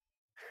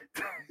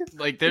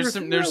 Like, there's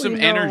some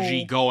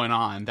energy going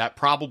on that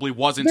probably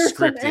wasn't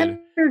scripted.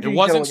 It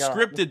wasn't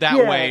scripted that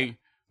way,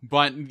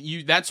 but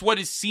that's what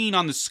is seen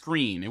on the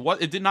screen.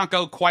 It did not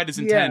go quite as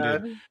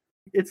intended. Yeah.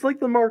 It's like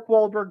the Mark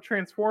Wahlberg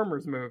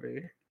Transformers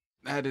movie.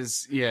 That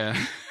is, yeah.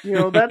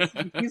 That's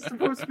he's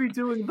supposed to be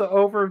doing the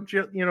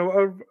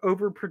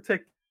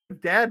overprotective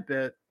dad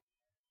bit,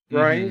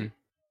 right? Mm-hmm.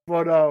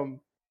 But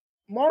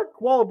Mark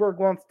Wahlberg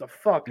wants to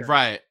fuck her.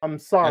 Right. I'm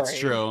sorry. That's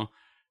true.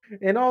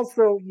 And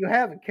also, you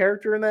have a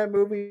character in that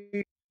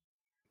movie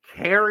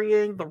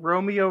carrying the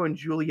Romeo and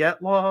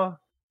Juliet law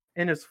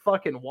in his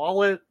fucking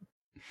wallet.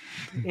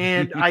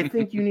 And I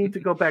think you need to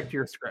go back to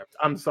your script.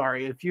 I'm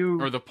sorry or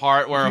the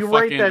part where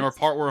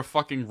a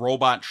fucking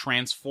robot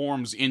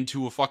transforms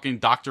into a fucking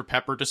Dr.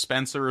 Pepper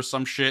dispenser or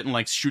some shit and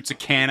like shoots a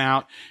can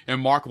out,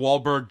 and Mark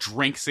Wahlberg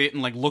drinks it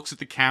and like looks at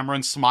the camera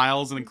and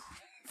smiles and then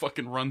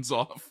fucking runs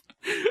off.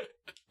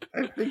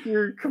 I think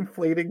you're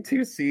conflating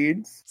two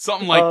scenes.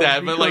 Something like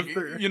that, but like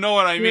you know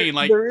what I mean.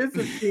 Like there is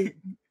a scene.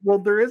 Well,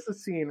 there is a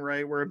scene,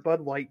 right, where a Bud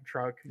Light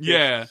truck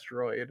gets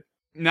destroyed.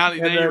 Now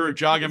that you were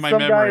jogging my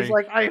memory. Some guy's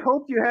like, "I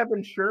hope you have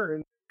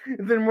insurance."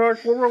 And then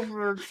Mark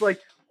Wahlberg's like,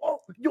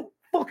 "Oh, you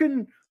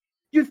fucking,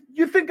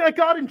 you think I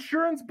got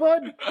insurance,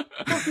 bud?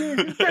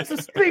 Fucking, that's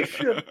a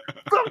spaceship.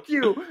 Fuck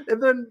you!"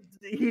 And then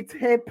he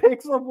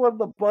picks up one of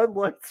the Bud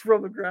Lights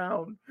from the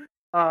ground,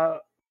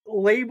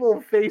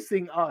 label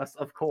facing us,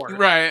 of course.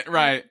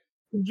 Right.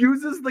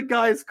 Uses the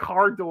guy's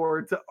car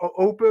door to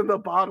open the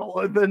bottle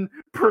and then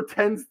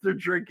pretends to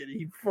drink it.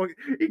 He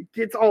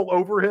gets all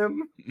over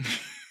him.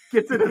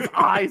 Gets in his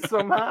eye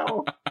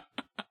somehow.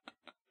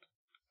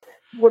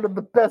 One of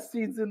the best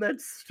scenes in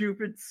that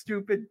stupid,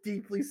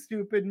 deeply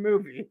stupid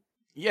movie.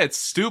 Yeah, it's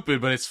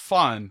stupid, but it's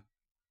fun.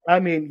 I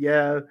mean,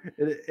 yeah,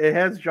 it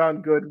has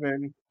John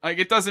Goodman. Like,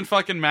 it doesn't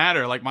fucking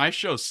matter. Like, my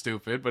show's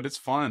stupid, but it's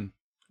fun.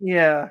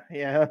 Yeah.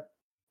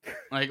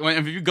 Like,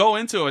 if you go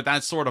into it with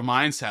that sort of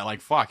mindset,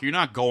 like, fuck, you're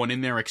not going in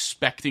there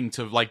expecting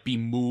to, like, be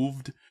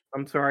moved.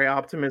 I'm sorry,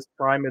 Optimus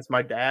Prime is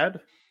my dad?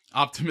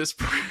 Optimus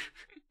Prime.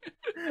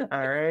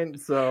 All right,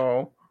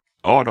 so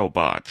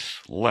Autobots,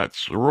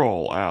 let's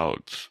roll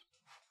out.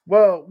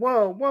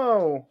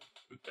 Whoa!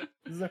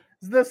 Is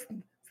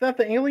that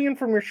the alien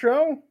from your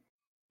show?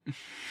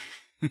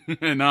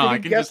 No, I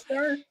can just.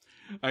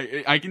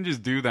 I can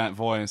just do that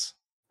voice.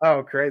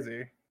 Oh,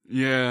 crazy.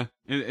 Yeah,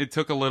 it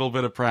took a little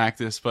bit of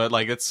practice, but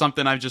like it's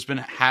something I've just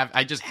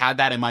I just had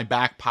that in my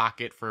back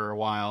pocket for a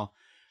while,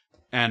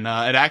 and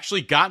it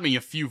actually got me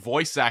a few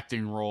voice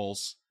acting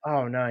roles.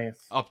 Oh, nice.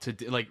 Up to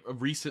like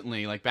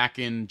recently, like back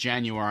in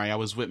January, I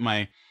was with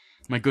my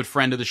good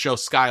friend of the show,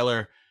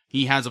 Skylar.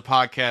 He has a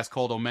podcast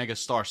called Omega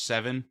Star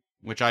 7,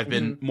 which I've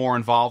been more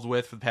involved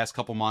with for the past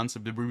couple months.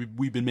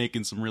 We've been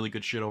making some really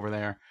good shit over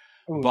there.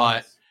 Ooh, but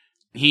nice.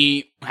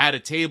 He had a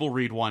table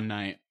read one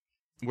night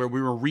where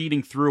we were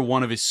reading through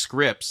one of his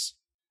scripts,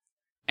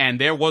 and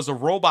there was a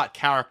robot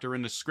character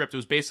in the script. It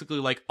was basically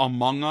like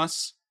Among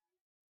Us,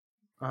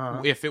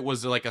 if it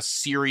was like a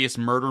serious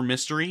murder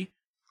mystery.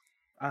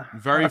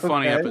 Very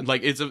funny. Okay.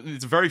 Like it's a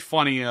very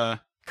funny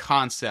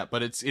concept,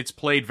 but it's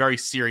played very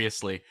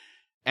seriously,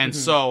 and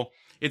so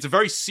it's a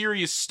very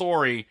serious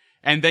story.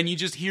 And then you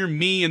just hear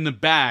me in the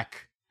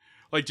back,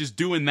 like just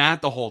doing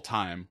that the whole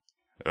time.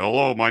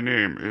 Hello, my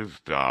name is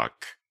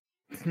Doc.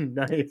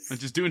 Nice. And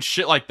just doing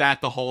shit like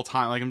that the whole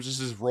time. Like I'm just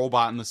this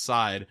robot on the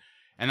side.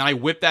 And then I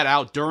whipped that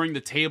out during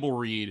the table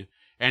read.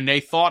 And they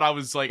thought I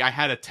was like, I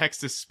had a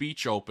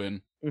text-to-speech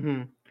open.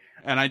 Mm-hmm.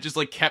 And I just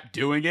like kept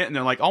doing it. And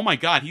they're like, oh my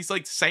God, he's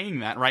like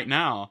saying that right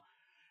now.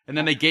 And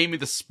then they gave me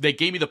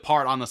the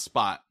part on the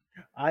spot.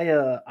 I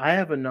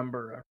have a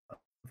number of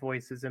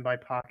voices in my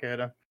pocket.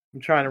 I'm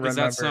trying to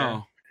remember. Is that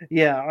so?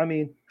 Yeah, I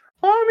mean,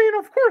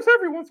 of course,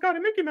 everyone's got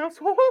a Mickey Mouse.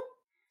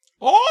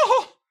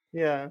 Oh!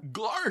 Yeah.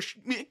 Gosh,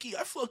 Mickey,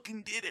 I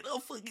fucking did it. I'll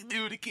fucking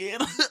do it again.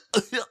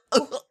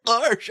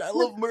 Gosh, I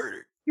love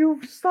murder. You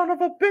son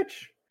of a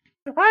bitch.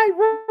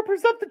 I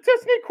represent the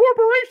Disney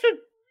Corporation.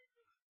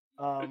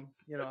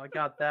 I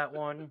got that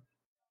one.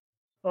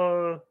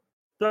 I'm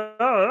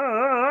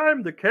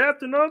the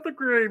captain of the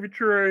gravy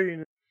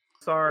train.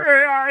 Sorry.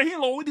 Hey,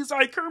 hello, it is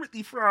I, Kermit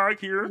the Frog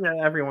here.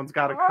 Yeah, everyone's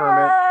got a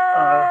Kermit.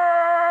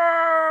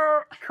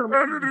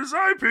 Kermit. And it is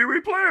I,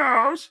 Pee-wee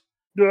Playhouse.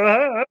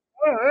 It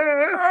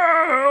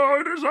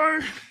is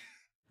I.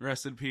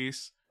 Rest in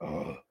peace.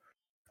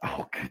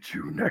 I'll get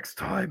you next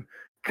time,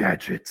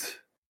 Gadget.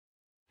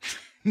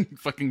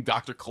 Fucking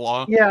Dr.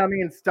 Claw. Yeah, I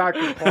mean it's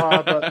Dr.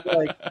 Claw, but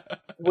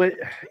like,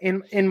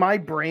 in my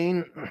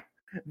brain,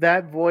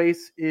 that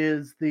voice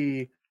is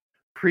the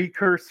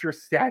precursor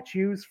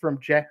statues from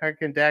Jack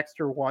and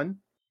Daxter 1.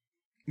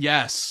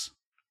 Yes.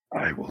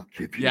 I will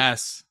give you.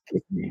 Yes.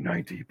 Give me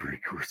 90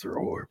 precursor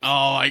orbs.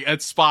 Oh,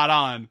 it's spot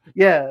on.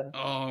 Yeah.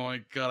 Oh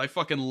my God, I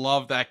fucking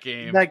love that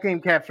game. That game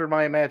captured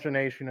my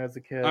imagination as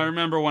a kid. I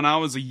remember when I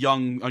was a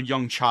young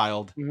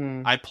child,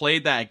 I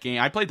played that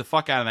game. I played the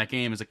fuck out of that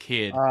game as a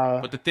kid.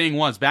 But the thing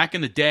was, back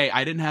in the day,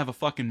 I didn't have a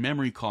fucking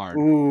memory card.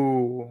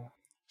 Ooh.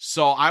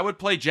 So I would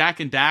play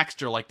Jack and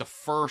Daxter like the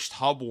first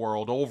hub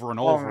world over and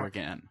over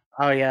again.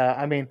 Oh yeah,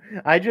 I mean,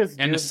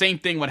 the same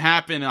thing would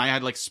happen. I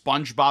had like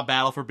SpongeBob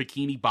Battle for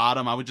Bikini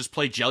Bottom. I would just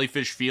play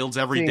Jellyfish Fields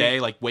every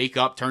day. Like wake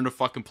up, turn the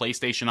fucking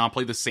PlayStation on,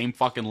 play the same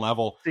fucking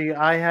level. See,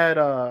 I had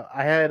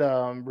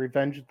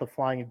Revenge of the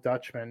Flying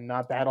Dutchman,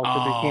 not Battle for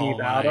Bikini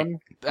Bottom.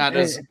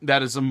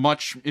 That is a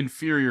much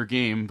inferior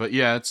game, but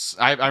yeah,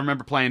 I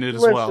remember playing it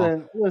as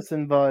well.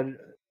 Listen, bud.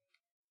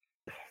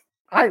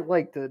 I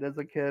liked it as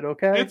a kid,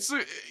 okay?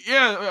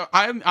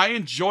 I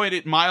enjoyed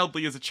it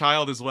mildly as a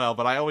child as well,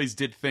 but I always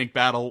did think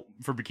Battle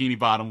for Bikini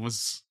Bottom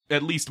was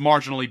at least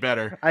marginally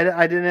better.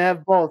 I didn't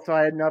have both, so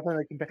I had nothing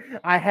to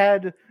compare. I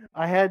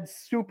had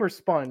Super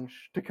Sponge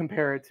to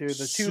compare it to. The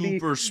 2D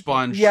Super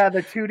Sponge. Yeah,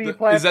 the 2D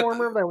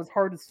platformer that was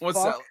hard as fuck.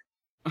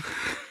 That?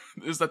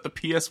 Is that the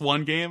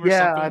PS1 game or something?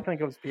 Yeah, I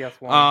think it was PS1.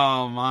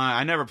 Oh my,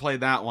 I never played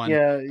that one.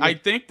 Yeah. I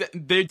think that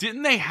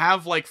they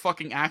have like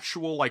fucking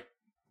actual like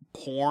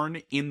porn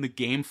in the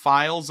game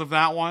files of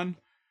that one.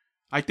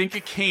 I think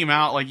it came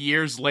out like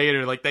years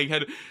later. Like they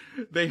had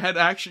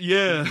actually,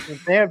 yeah.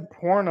 They had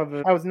porn of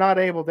it. I was not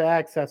able to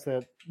access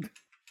it.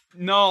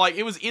 No, like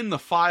it was in the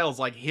files,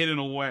 like hidden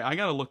away. I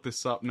gotta look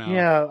this up now.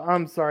 Yeah,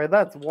 I'm sorry.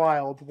 That's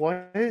wild.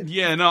 What?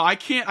 Yeah, no, I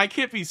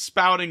can't be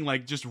spouting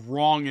like just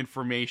wrong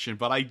information,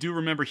 but I do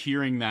remember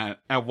hearing that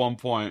at one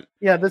point.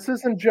 Yeah, this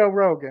isn't Joe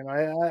Rogan.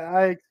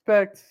 I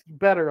expect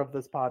better of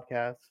this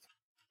podcast.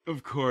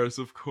 Of course.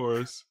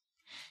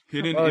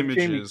 Hidden images.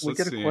 Jamie, Let's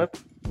get see. A clip?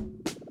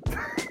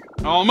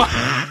 Oh my!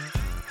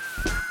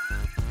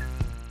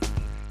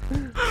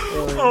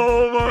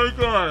 Oh my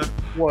God!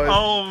 What?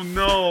 Oh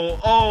no!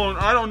 Oh,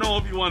 I don't know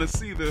if you want to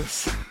see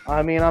this.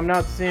 I mean, I'm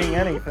not seeing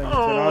anything. It's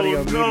an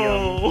audio medium.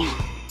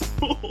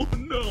 Oh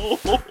no!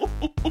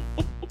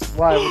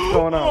 Why? What's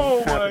going on?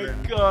 Oh my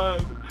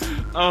God!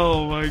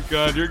 Oh my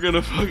God! You're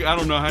gonna fuck. I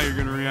don't know how you're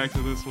gonna react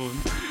to this one.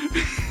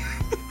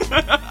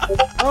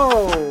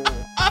 Oh,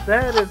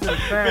 that is in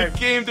fact. The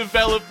game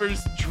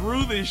developers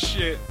drew this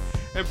shit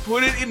and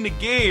put it in the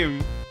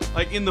game,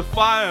 like in the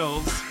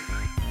files.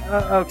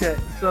 Okay,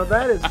 so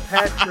that is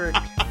Patrick.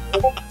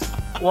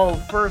 Well,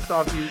 first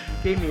off, you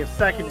gave me a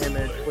second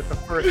image with the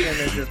first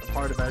image as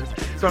part of it.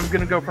 So I'm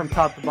going to go from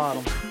top to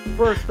bottom.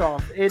 First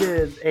off, it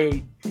is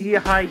a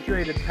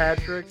dehydrated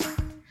Patrick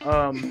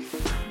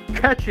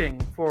catching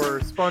for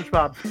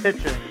SpongeBob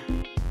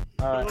pitching,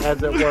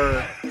 as it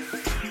were.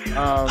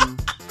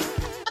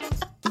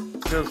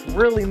 Just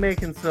really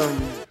making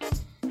some.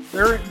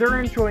 They're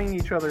enjoying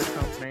each other's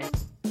company.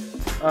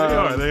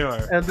 They are.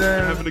 And then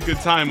they're having a good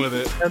time with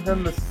it. And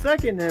then the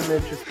second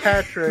image is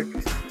Patrick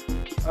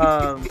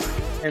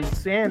and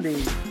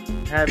Sandy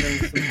having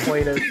some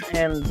coitus,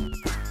 and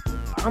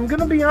I'm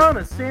gonna be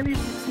honest, Sandy's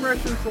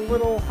expression's a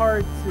little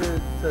hard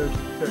to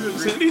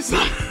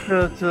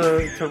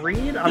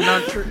read. I'm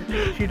not sure.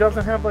 She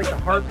doesn't have like the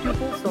heart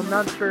pupils, so I'm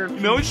not sure.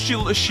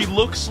 She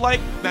looks like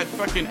that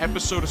fucking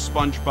episode of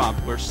SpongeBob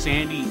where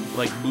Sandy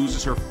like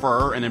loses her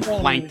fur and then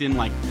Plankton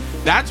like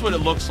that's what it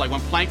looks like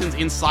when Plankton's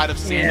inside of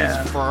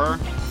Sandy's fur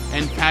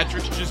and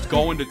Patrick's just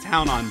going to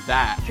town on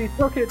that. She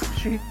took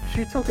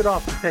it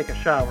off to take a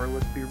shower.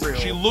 Let's be real.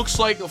 She looks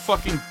like a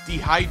fucking she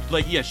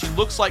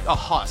looks like a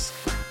husk.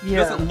 She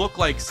doesn't look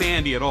like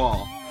Sandy at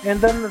all. And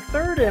then the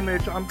third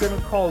image I'm gonna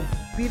call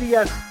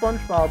BDS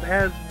SpongeBob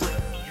as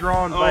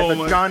drawn by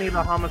the Johnny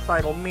the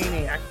Homicidal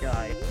Maniac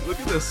guy. Look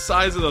at the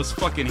size of those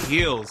fucking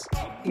heels.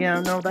 Yeah,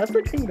 no, that's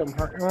a Kingdom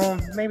Hearts. Well,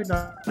 maybe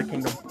not a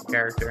Kingdom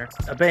character.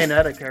 A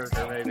Bayonetta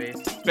character, maybe.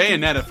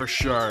 Bayonetta for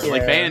sure. Yeah.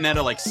 Like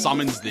Bayonetta like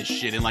summons this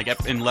shit in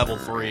level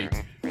 3.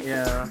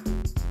 Yeah.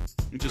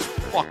 It just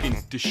fucking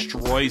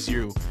destroys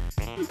you.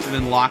 And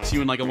then locks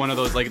you in like one of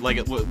those like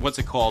what's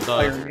it called?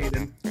 Iron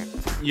Maiden.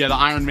 Yeah, the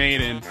Iron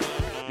Maiden.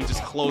 It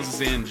just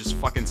closes in, just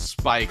fucking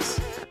spikes.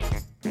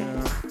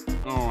 Yeah.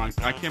 Oh,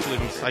 I can't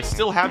believe I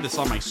still have this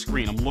on my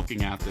screen. I'm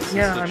looking at this.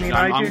 Yeah, I mean,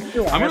 I do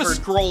too. I'm gonna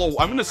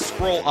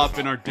scroll up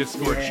in our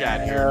Discord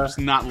chat here. Just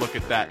not look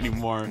at that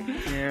anymore.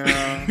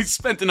 Yeah. We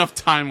spent enough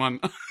time on.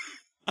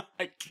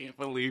 I can't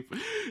believe.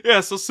 Yeah,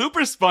 so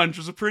Super Sponge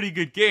was a pretty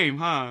good game,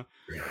 huh?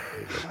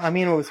 I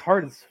mean, it was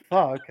hard as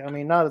fuck. I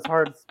mean, not as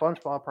hard as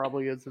SpongeBob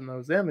probably is in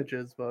those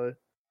images, but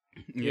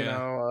you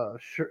know,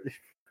 sure.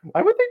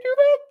 Why would they do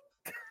that?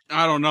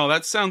 I don't know.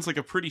 That sounds like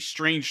a pretty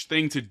strange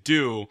thing to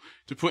do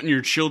to put in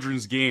your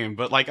children's game.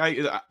 But like,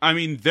 I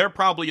mean, they're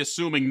probably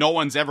assuming no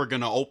one's ever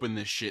gonna open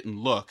this shit and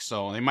look,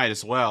 so they might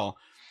as well.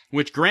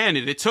 Which,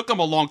 granted, it took them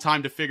a long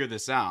time to figure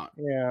this out.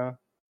 Yeah.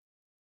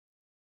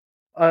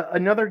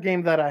 Another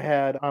game that I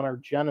had on our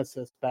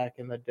Genesis back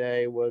in the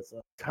day was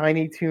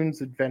Tiny Toons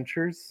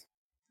Adventures.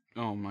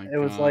 Oh my god! It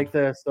was like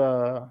this.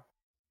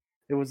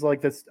 It was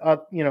like this,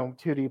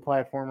 2D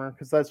platformer,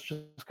 because that's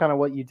just kind of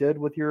what you did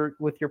with your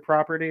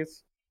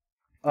properties.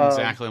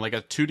 Exactly, like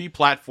a 2D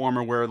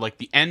platformer where like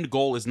the end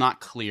goal is not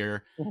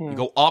clear. Mm-hmm. You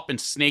go up and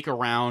snake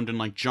around and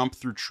like jump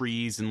through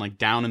trees and like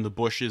down in the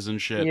bushes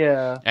and shit.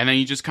 Yeah. And then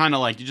you just kind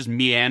of like you just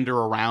meander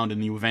around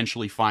and you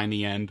eventually find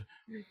the end.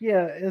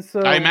 Yeah.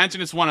 So I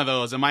imagine it's one of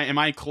those. Am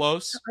I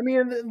close? I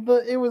mean,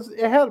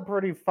 it had a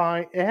pretty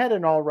fine. It had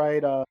an all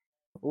right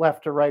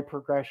left to right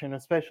progression,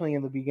 especially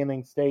in the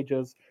beginning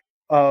stages.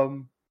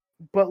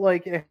 But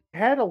like it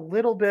had a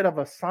little bit of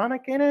a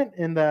Sonic in it,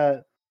 in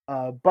that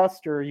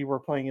Buster, you were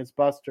playing as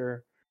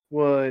Buster,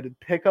 would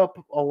pick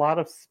up a lot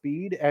of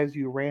speed as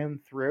you ran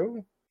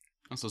through.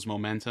 So it's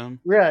momentum.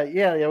 Yeah,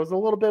 it was a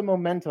little bit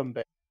momentum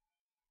based.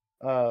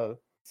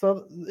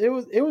 So it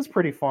was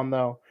pretty fun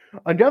though.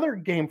 Another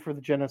game for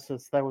the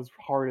Genesis that was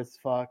hard as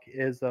fuck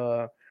is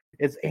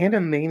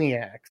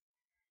Animaniacs,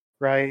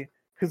 right?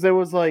 Because it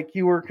was like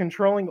you were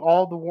controlling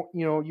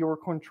you were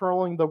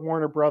controlling the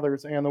Warner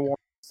Brothers and the Warner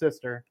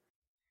sister.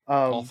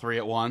 All three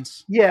at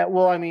once? Yeah,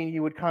 well, I mean,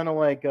 you would kind of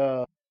like,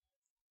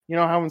 you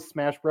know how in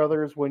Smash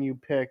Brothers when you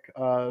pick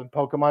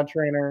Pokemon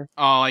Trainer?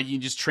 Oh, like you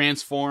just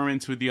transform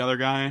into the other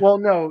guy? Well,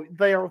 no,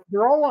 they're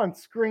all on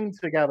screen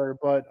together,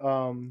 but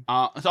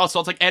so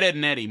it's like Ed, Edd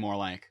and Eddy, more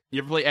like.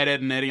 You ever play Ed, Edd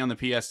and Eddy on the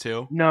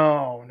PS2?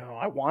 No,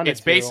 I wanted to.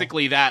 It's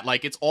basically that,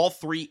 like it's all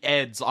three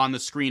Eds on the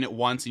screen at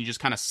once, and you just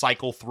kind of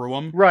cycle through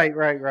them. Right.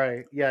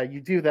 Yeah,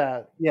 you do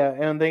that. Yeah,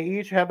 and they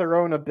each have their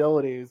own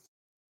abilities.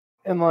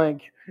 And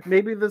like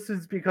maybe this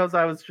is because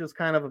I was just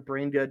kind of a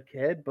brain dead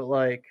kid, but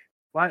like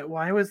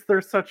why was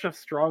there such a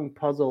strong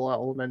puzzle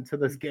element to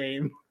this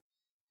game?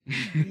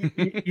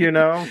 You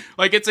know?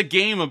 Like it's a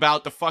game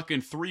about the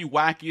fucking three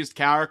wackiest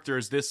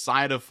characters this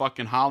side of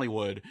fucking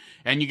Hollywood,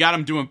 and you got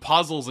them doing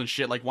puzzles and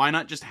shit. Like why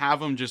not just have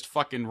them just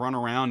fucking run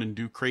around and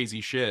do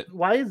crazy shit?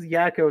 Why is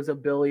Yakko's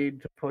ability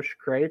to push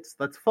crates?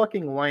 That's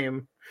fucking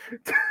lame.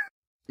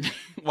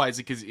 Why is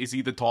it? Because is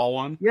he the tall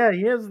one? Yeah,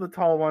 he is the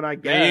tall one, I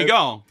guess. There you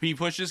go. He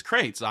pushes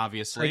crates,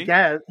 obviously. I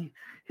guess.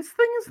 His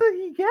thing is that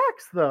he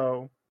yaks,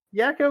 though.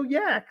 Yakko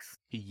yaks.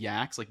 He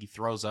yaks like he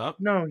throws up?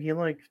 No, he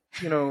like,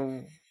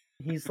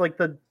 he's like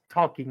the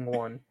talking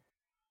one.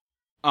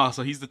 Oh,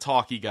 so he's the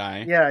talky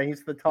guy. Yeah,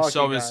 he's the talky guy.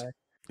 So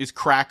is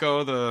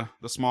Kracko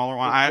the smaller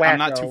one? I'm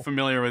not too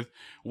familiar with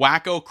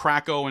Wacko,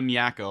 Kracko, and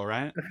Yakko,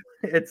 right?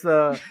 It's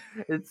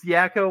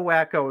Yakko,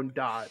 Wacko, and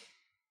Dot.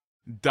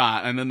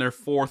 And then their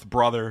fourth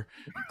brother,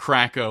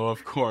 Kracko,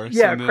 of course.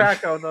 Yeah,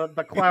 Kracko,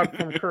 the cloud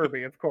from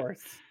Kirby, of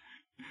course.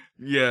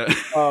 Yeah.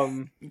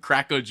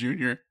 Kracko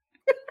Jr.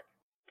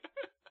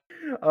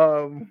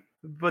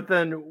 But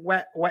then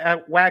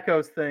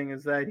Wacko's thing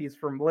is that he's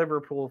from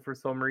Liverpool for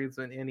some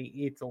reason, and he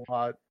eats a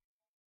lot.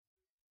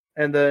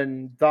 And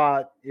then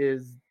Dot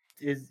is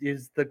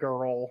the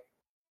girl.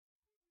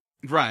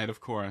 Right,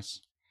 of course.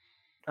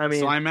 I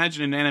mean, so I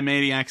imagine in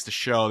Animaniacs the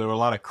show there were a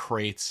lot of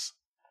crates.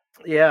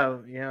 Yeah,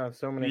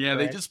 so many. Yeah,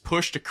 crates. they just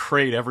pushed a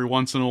crate every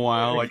once in a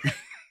while. Like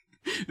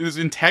it was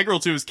integral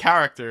to his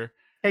character.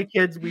 Hey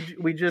kids,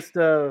 we just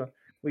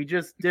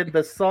did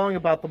the song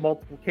about the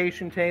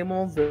multiplication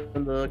tables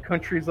in the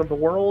countries of the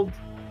world.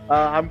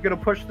 I'm gonna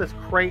push this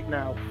crate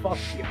now. Fuck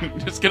you. I'm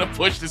just gonna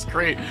push this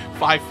crate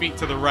 5 feet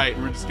to the right,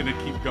 and we're just gonna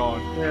keep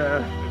going.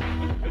 Yeah.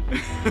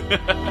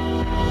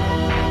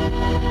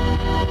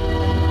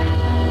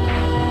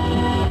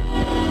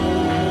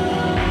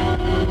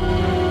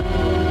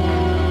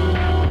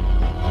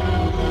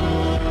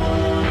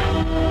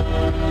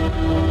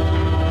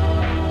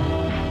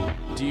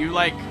 Do you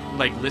like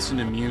listen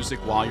to music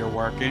while you're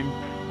working?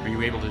 Are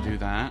you able to do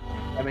that?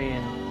 I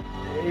mean,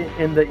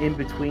 in the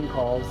in-between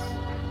calls,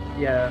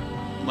 yeah.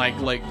 Like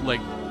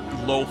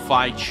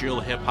lo-fi chill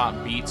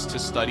hip-hop beats to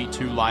study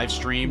to live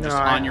stream just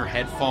on your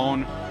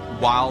headphone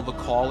while the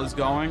call is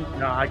going?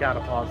 No, I gotta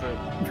pause it.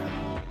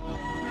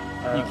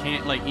 You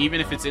can't, like, even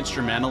if it's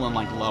instrumental and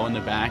like low in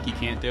the back, you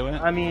can't do it?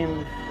 I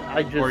mean,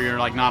 I just... Or you're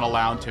like not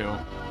allowed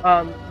to?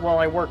 Well,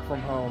 I work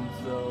from home,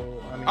 so...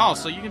 I mean, oh,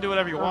 so you can do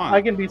whatever you want.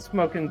 I can be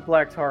smoking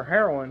black tar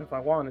heroin if I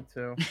wanted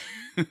to.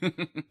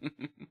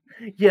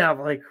 Yeah,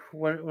 like,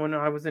 when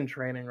I was in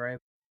training, right?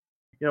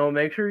 You know,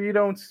 make sure you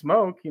don't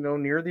smoke, you know,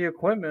 near the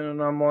equipment.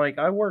 And I'm like,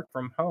 I work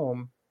from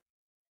home.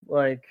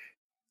 Like,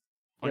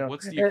 you know,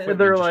 what's the equipment?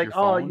 They're just like, your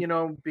oh, phone? you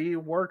know, be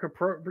work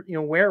appropriate, you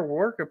know, wear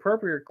work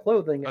appropriate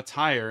clothing.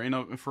 Attire, you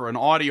know, for an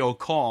audio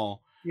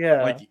call.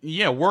 Yeah. Like,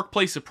 yeah,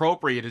 workplace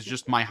appropriate is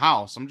just my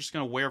house. I'm just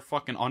gonna wear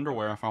fucking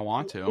underwear if I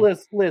want to.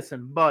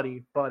 Listen,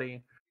 buddy,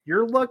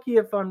 you're lucky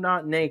if I'm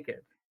not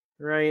naked,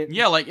 right?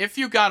 Yeah, like if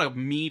you got a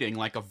meeting,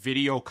 like a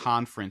video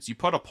conference, you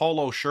put a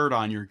polo shirt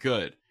on, you're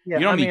good. Yeah,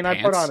 you don't need I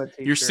pants. put on a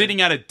t-shirt. You're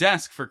sitting at a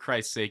desk, for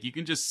Christ's sake. You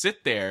can just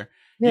sit there.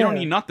 Yeah. You don't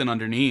need nothing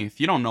underneath.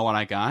 You don't know what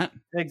I got.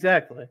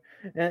 Exactly.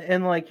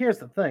 And like, here's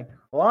the thing.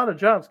 A lot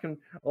of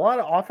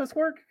office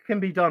work can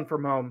be done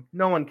from home.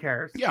 No one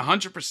cares. Yeah,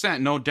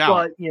 100%, no doubt.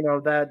 But, you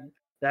know,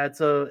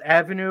 that's a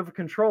avenue of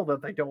control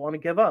that they don't want to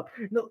give up.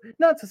 No,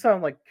 not to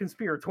sound like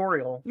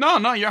conspiratorial.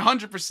 No, you're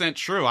 100%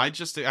 true. I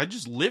just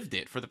lived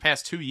it for the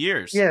past 2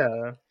 years.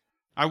 Yeah.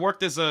 I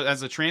worked as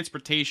a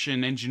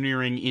transportation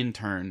engineering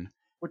intern.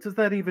 What does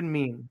that even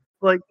mean?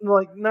 Like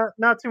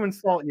not to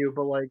insult you,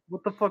 but like,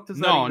 what the fuck does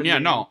that even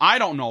mean? No, I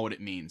don't know what it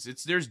means.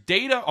 There's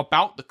data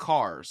about the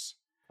cars,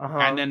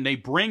 and then they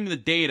bring the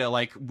data.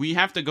 Like, we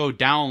have to go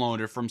download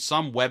it from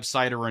some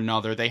website or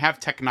another. They have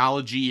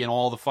technology in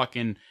all the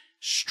fucking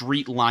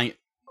street light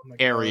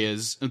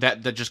areas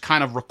that just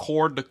kind of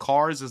record the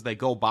cars as they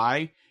go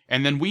by,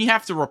 and then we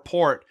have to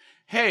report,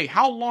 hey,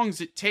 how long does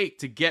it take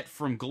to get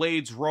from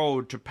Glades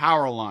Road to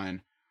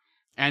Powerline?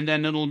 And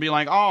then it'll be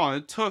like, oh,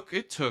 it took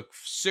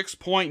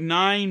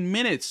 6.9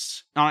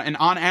 minutes, and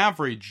on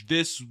average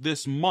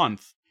this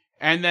month.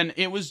 And then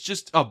it was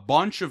just a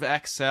bunch of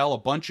Excel, a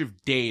bunch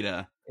of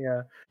data.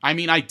 Yeah. I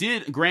mean, I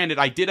did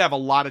have a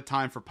lot of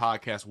time for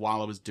podcasts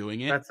while I was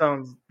doing it.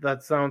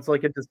 That sounds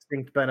like a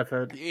distinct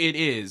benefit. It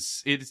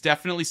is. It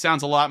definitely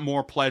sounds a lot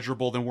more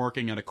pleasurable than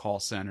working at a call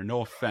center.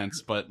 No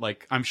offense, but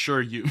like, I'm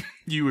sure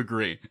you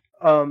agree.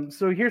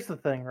 So here's the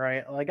thing,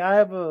 right? Like,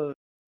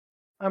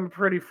 I'm a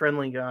pretty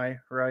friendly guy,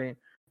 right?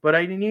 But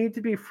I need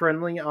to be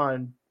friendly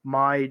on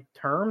my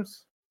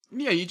terms.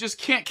 Yeah, you just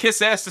can't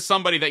kiss ass to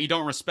somebody that you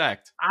don't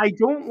respect. I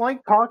don't like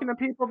talking to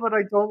people that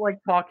I don't like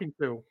talking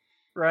to,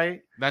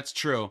 right? That's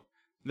true.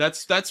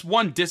 That's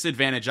one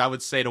disadvantage I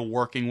would say to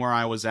working where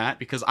I was at,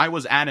 because I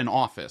was at an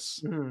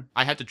office. Mm-hmm.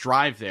 I had to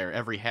drive there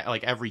every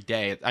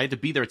day. I had to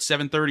be there at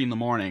 7:30 in the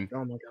morning.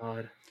 Oh my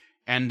god.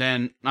 And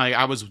then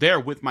I was there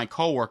with my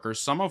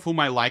coworkers, some of whom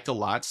I liked a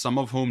lot, some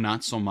of whom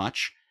not so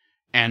much.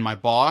 And my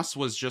boss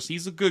was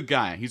he's a good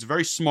guy. He's a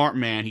very smart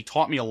man. He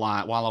taught me a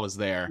lot while I was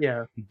there.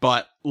 Yeah.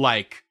 But,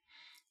 like,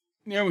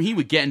 you know, he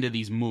would get into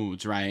these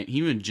moods, right?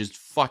 He would just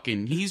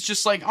he's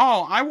just like,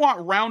 oh, I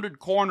want rounded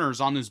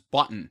corners on this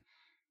button.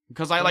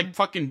 Because I like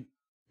fucking,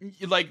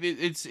 like,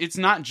 it's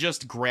not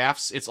just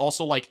graphs. It's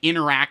also, like,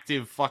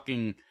 interactive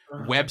fucking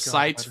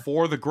websites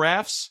for the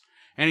graphs.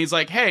 And he's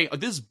like, hey,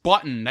 this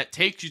button that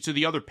takes you to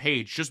the other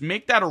page, just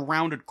make that a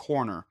rounded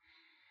corner.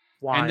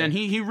 Why? And then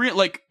he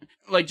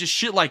like just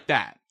shit like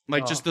that.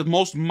 Like, just the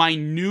most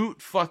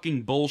minute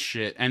fucking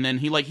bullshit. And then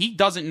he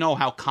doesn't know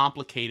how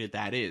complicated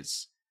that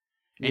is.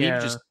 And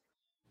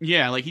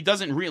he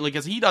doesn't really,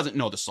 because he doesn't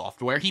know the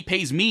software. He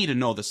pays me to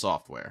know the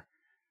software,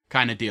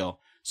 kind of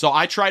deal. So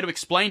I try to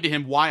explain to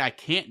him why I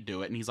can't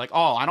do it. And he's like,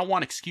 oh, I don't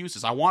want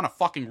excuses. I want a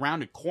fucking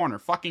rounded corner.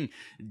 Fucking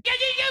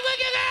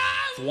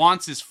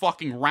wants his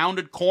fucking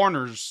rounded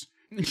corners.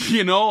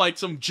 You know, like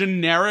some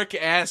generic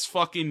ass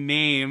fucking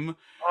name.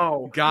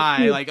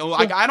 Guy, like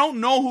I don't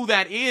know who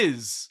that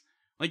is.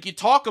 Like, you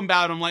talk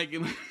about him like.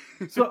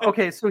 So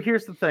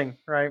here's the thing,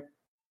 right?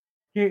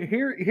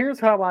 Here's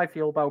how I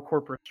feel about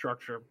corporate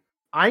structure.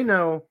 I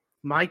know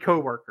my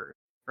coworkers,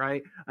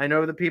 right? I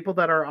know the people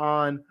that are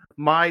on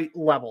my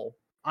level.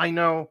 I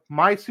know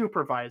my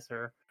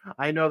supervisor.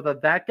 I know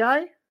that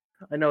guy.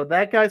 I know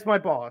that guy's my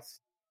boss.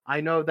 I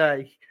know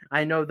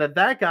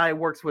that guy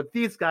works with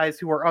these guys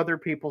who are other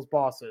people's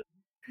bosses.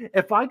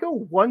 If I go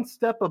one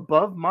step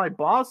above my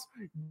boss,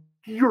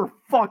 you're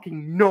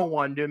fucking no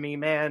one to me,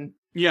 man.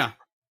 Yeah.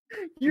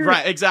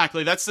 Right,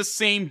 exactly. That's the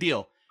same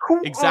deal.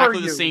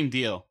 Exactly the same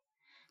deal.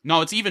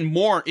 No, it's even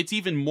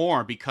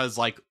more because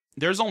like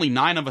there's only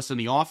 9 of us in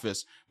the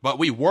office, but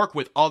we work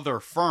with other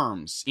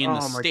firms in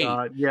the state.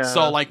 God, yeah.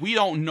 So like we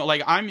don't know,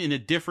 like I'm in a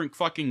different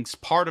fucking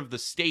part of the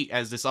state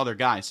as this other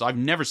guy. So I've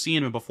never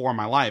seen him before in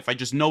my life. I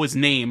just know his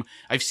name.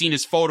 I've seen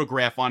his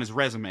photograph on his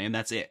resume and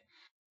that's it.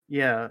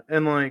 Yeah,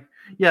 and like,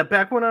 yeah,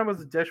 back when I was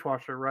a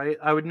dishwasher, right?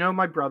 I would know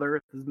my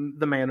brother,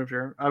 the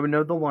manager. I would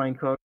know the line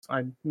cooks.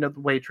 I know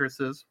the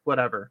waitresses,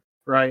 whatever,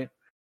 right?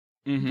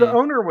 Mm-hmm. The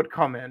owner would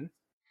come in.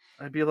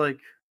 I'd be like,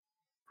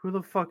 who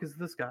the fuck is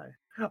this guy?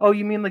 Oh,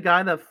 you mean the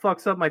guy that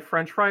fucks up my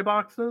French fry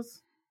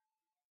boxes?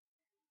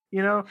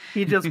 You know,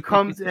 he just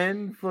comes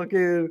in,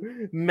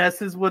 fucking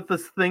messes with the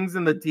things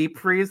in the deep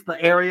freeze,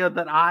 the area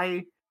that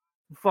I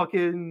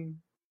fucking,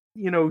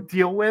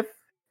 deal with,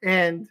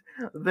 and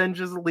then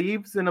just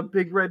leaves in a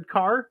big red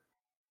car.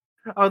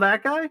 Oh,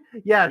 that guy?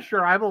 Yeah,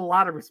 sure. I have a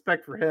lot of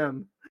respect for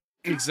him.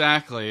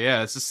 Exactly.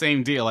 Yeah, it's the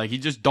same deal. Like, you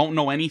just don't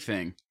know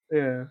anything.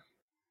 Yeah.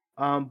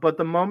 But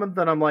the moment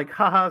that I'm like,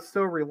 haha,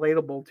 so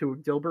relatable to a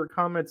Dilbert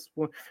comment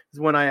is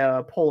when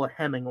I pull a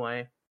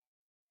Hemingway.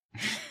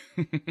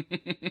 I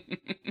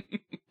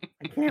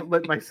can't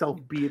let myself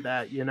be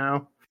that,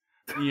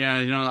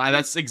 Yeah,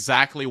 that's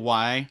exactly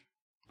why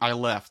I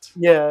left.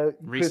 Yeah,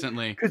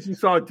 recently because you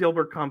saw a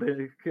Dilbert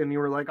comic and you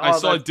were like, I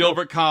saw a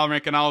Dilbert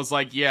comic and I was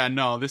like, yeah,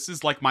 no, this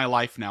is like my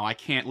life now. I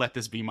can't let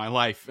this be my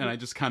life, and I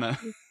just kind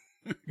of.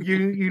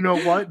 you know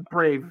what?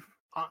 Brave.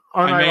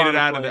 I made it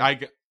out of there.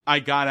 I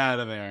got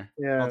out of there.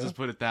 Yeah. I'll just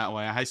put it that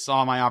way. I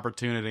saw my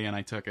opportunity and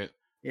I took it.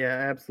 Yeah,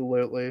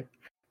 absolutely.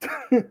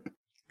 Because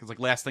like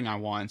last thing I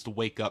want is to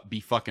wake up,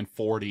 be fucking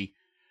 40,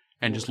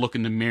 and just look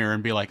in the mirror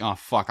and be like, oh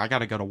fuck, I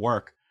gotta go to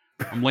work.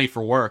 I'm late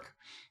for work.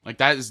 Like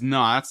that is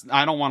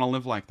I don't want to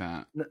live like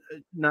that.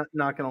 Not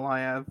gonna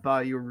lie, I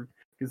thought you were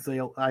gonna say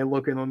I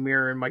look in the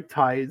mirror and my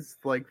tie is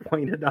like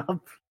pointed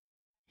up.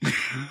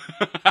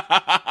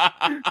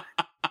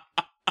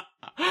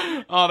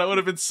 Oh, that would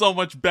have been so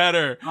much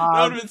better.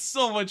 That would have been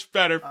so much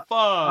better. Fuck.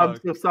 I'm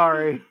so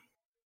sorry.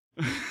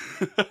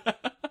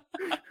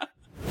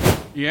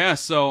 Yeah,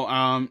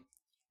 so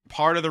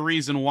part of the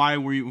reason why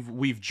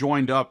we've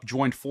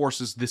joined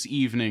forces this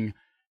evening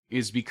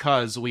is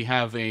because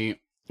we're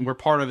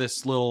part of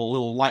this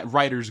little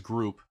writers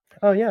group.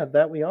 Oh yeah,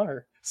 that we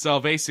are. So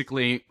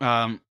basically,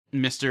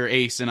 Mr.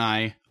 Ace and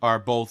I are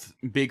both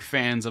big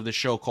fans of the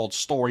show called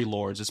Story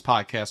Lords, this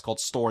podcast called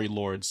Story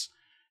Lords,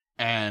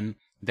 and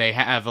they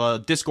have a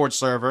Discord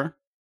server,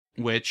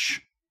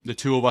 which the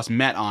two of us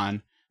met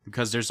on,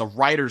 because there's a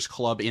writers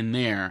club in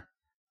there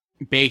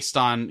based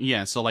on,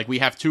 so like we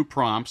have 2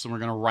 prompts and we're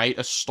going to write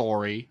a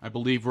story. I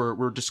believe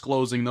we're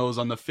disclosing those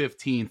on the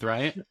 15th,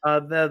 right?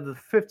 The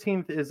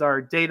 15th is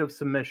our date of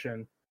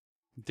submission.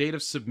 Date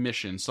of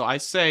submission. So I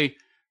say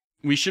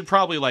we should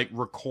probably like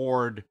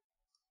record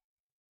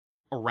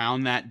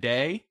around that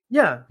day.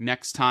 Yeah.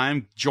 Next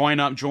time, join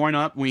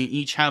up. We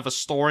each have a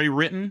story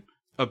written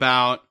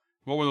about,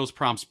 what were those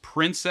prompts?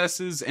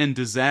 Princesses and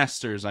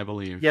disasters, I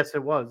believe. Yes,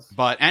 it was.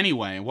 But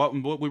anyway, what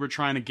we were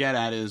trying to get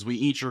at is we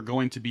each are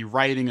going to be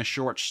writing a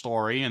short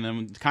story, and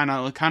then kind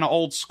of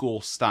old school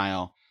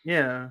style.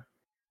 Yeah.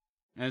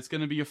 And it's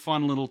going to be a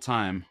fun little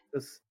time.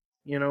 This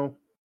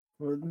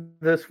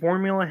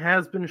formula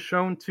has been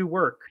shown to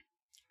work.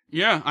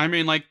 Yeah, I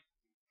mean, like,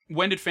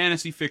 when did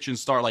fantasy fiction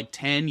start? Like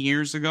 10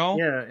 years ago?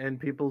 Yeah, and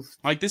people's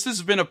like this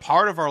has been a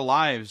part of our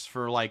lives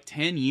for like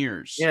 10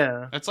 years.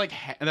 Yeah, that's like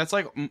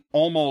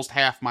almost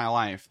half my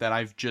life that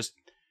I've just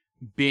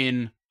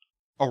been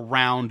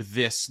around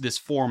this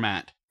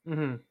format.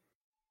 Mm-hmm.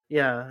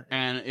 Yeah,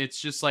 and it's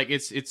just like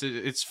it's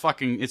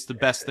the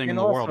best thing in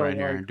the world right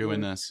here doing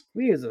this.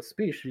 We as a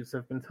species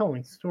have been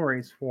telling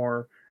stories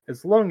for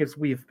as long as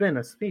we've been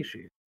a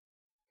species.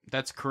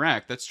 That's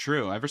correct. That's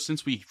true. Ever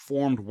since we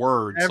formed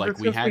words, like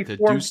we had to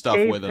do stuff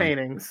with them.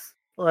 Paintings,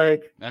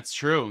 like that's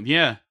true.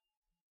 Yeah.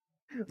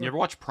 You ever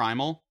watch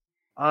Primal?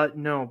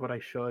 No, but I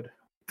should.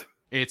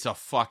 It's a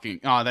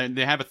fucking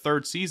they have a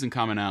 3rd season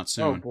coming out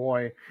soon. Oh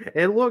boy,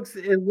 it looks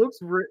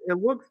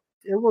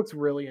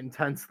really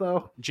intense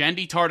though.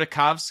 Jendy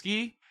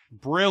Tartakovsky,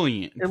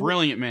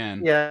 brilliant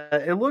man. Yeah,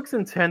 it looks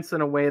intense in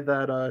a way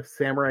that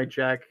Samurai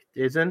Jack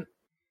isn't.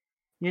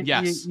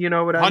 Yes, you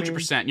know what I mean?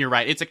 100%. You're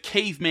right. It's a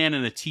caveman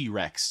and a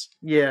T-Rex.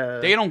 Yeah,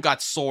 they don't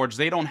got swords.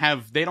 They don't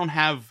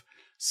have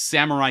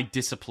samurai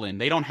discipline.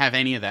 They don't have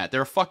any of that.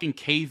 They're a fucking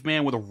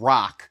caveman with a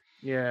rock.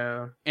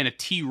 Yeah, and a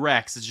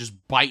T-Rex is just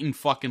biting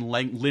fucking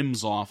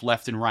limbs off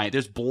left and right.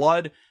 There's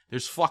blood.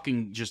 There's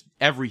fucking just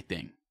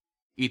everything.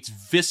 It's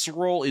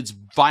visceral. It's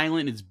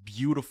violent. It's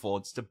beautiful.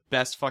 It's the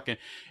best fucking.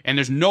 And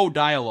there's no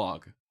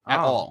dialogue at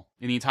all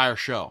in the entire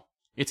show.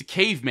 It's a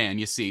caveman,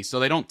 you see, so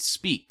they don't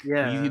speak.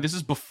 Yeah. This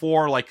is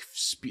before,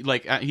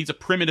 he's a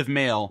primitive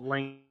male.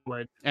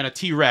 Language. And a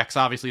T-Rex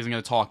obviously isn't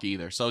going to talk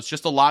either. So it's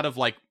just a lot of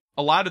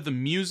a lot of the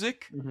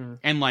music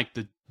and like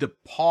the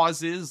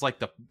pauses, like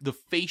the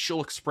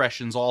facial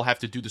expressions all have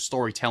to do the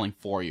storytelling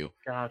for you.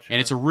 Gotcha.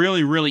 And it's a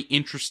really, really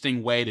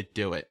interesting way to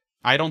do it.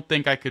 I don't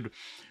think I could,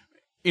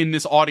 in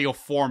this audio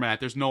format,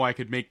 there's no way I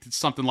could make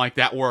something like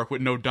that work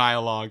with no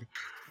dialogue.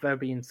 That'd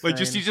be insane. Like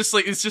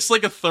it's just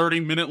like a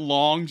 30-minute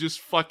long, just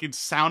fucking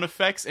sound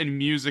effects and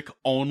music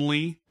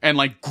only, and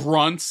like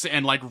grunts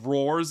and like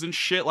roars and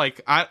shit.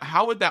 Like,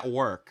 how would that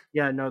work?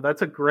 Yeah, no,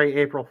 that's a great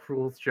April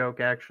Fool's joke,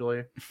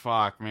 actually.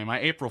 Fuck, man, my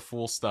April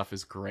Fool's stuff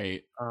is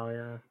great. Oh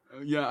yeah.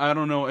 Yeah, I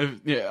don't know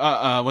if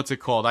what's it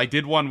called? I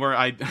did one where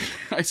I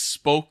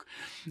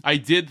I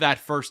did that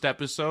first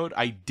episode.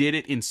 I did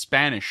it in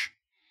Spanish.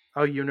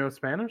 Oh, you know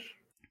Spanish?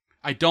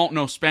 I don't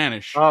know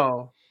Spanish.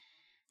 Oh.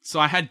 So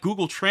I had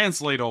Google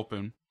Translate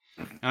open,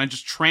 and I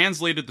just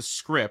translated the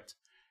script,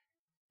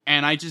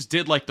 and I just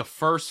did like the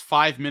first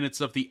 5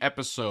 minutes of the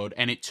episode,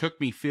 and it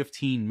took me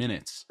 15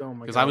 minutes. Oh my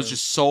god. Because I was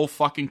just so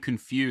fucking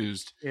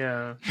confused.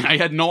 Yeah. I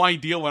had no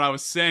idea what I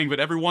was saying,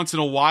 but every once in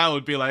a while it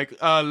would be like,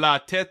 La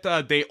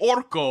Teta de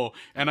Orco,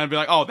 and I'd be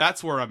like, oh,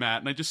 that's where I'm at,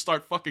 and I just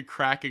start fucking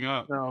cracking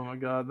up. Oh my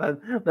god,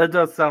 that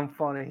does sound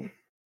funny.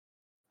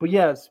 But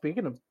yeah,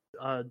 speaking of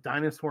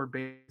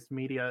dinosaur-based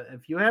media,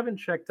 if you haven't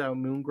checked out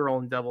Moon Girl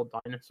and Devil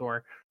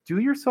Dinosaur, do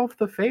yourself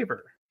the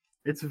favor.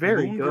 It's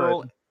very Moon good.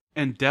 Girl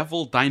and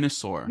Devil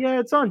Dinosaur. Yeah,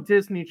 it's on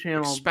Disney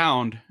Channel.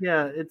 Expound.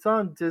 Yeah, it's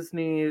on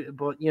Disney,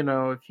 but you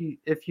know,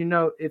 if you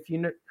know, if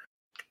you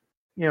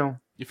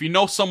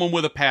know someone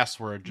with a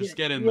password, just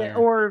get in there.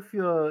 Or if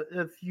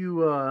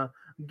you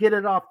get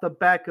it off the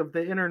back of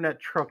the internet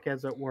truck,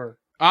 as it were.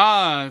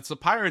 Ah, it's a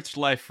pirate's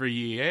life for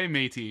ye, eh,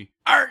 matey?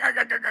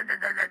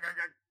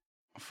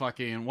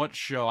 Fucking what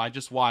show? I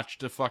just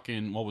watched a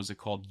fucking, what was it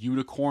called?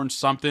 Unicorn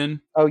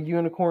something? Oh,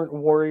 Unicorn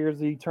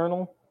Warriors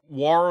Eternal?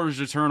 Warriors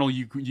Eternal.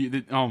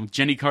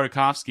 Jenny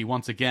Tartakovsky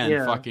once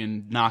again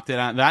fucking knocked it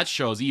out. That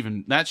show's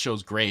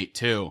great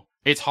too.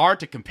 It's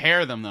hard to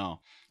compare them though,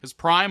 because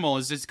Primal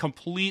is this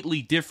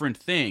completely different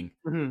thing.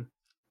 Mm-hmm.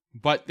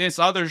 But this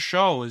other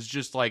show is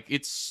just like,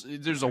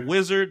 there's a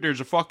wizard,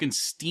 there's a fucking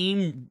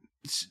steampunk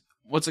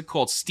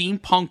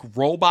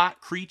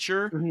robot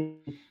creature,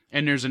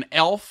 and there's an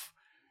elf.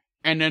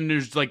 And then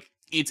there's like,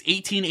 it's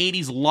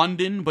 1880s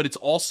London, but it's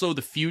also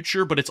the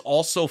future, but it's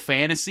also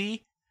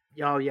fantasy.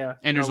 Oh yeah.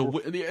 And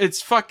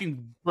it's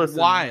fucking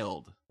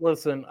wild.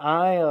 Listen,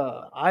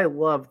 I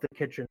love the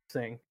kitchen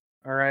sink.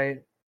 All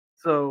right.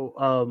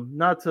 So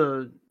not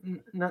to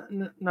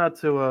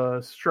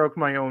stroke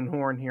my own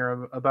horn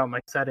here about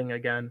my setting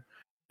again,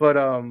 but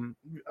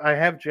I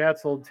have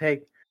Jatzel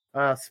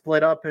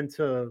split up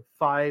into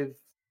 5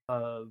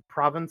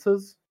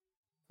 provinces,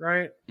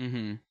 right?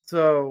 Mm-hmm.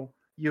 So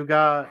you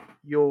got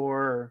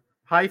your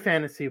high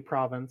fantasy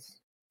province,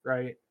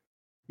 right?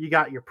 You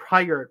got your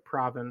pirate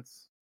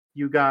province.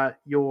 You got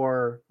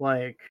your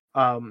like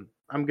I'm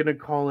gonna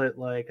call it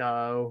like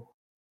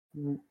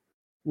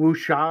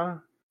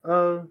wuxia.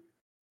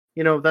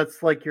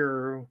 That's like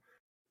your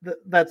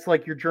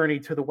journey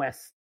to the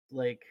west,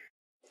 like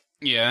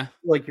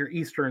like your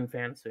Eastern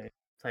fantasy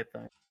type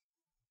thing.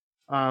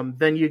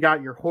 Then you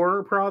got your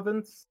horror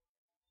province,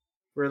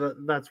 where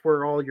that's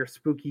where all your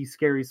spooky,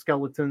 scary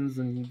skeletons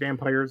and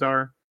vampires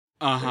are.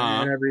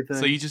 And everything.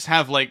 So you just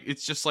have like,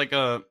 it's just like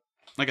a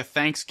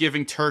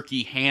Thanksgiving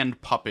turkey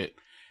hand puppet,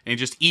 and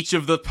just each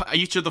of the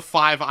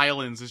 5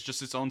 islands is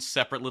just its own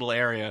separate little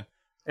area.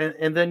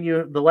 And then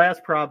the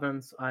last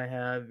province I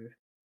have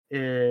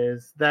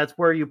that's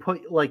where you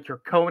put like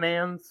your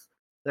Conans.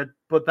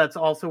 But that's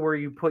also where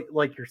you put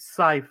like your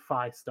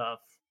sci-fi stuff.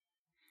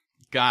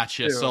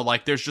 Gotcha. Too. So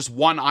like, there's just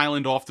one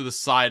island off to the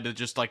side that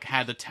just like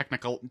had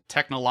the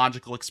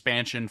technological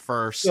expansion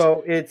first.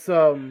 So it's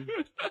so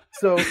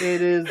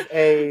it is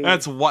a.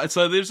 That's what.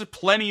 So there's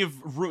plenty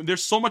of room.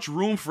 There's so much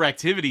room for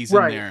activities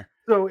in there.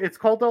 So it's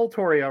called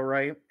Eltoria,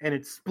 right? And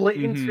it's split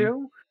in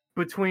 2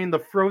 between the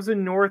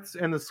frozen norths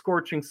and the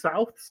scorching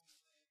souths,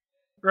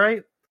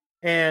 right?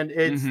 And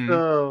it's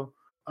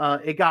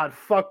it got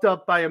fucked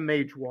up by a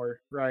mage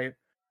war, right?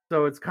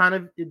 So it's kind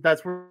of,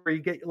 that's where you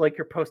get like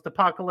your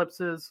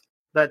post-apocalypses.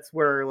 That's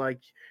where like,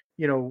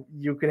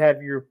 you could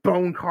have your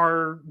bone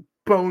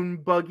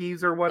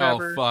buggies or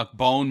whatever. Oh fuck,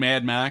 Bone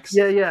Mad Max.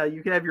 Yeah.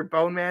 You can have your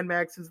Bone Mad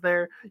Maxes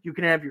there. You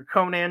can have your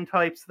Conan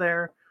types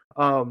there.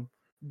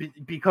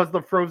 Because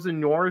the frozen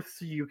north,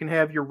 you can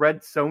have your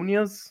Red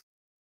Sonias.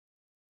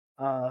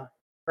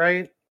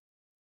 Right?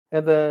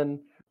 And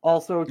then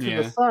also to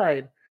the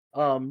side,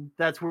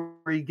 that's where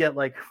you get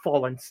like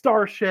fallen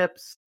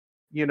starships,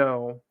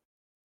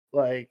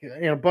 like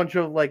a bunch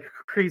of like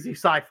crazy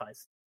sci-fi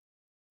stuff.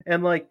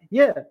 And like,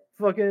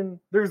 fucking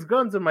there's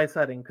guns in my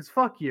setting, because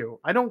fuck you,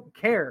 I don't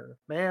care,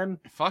 man.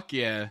 Fuck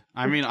yeah.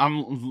 I mean,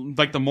 I'm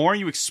like, the more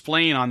you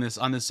explain on this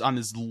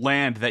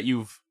land that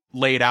you've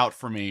laid out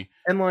for me,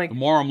 and like, the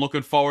more I'm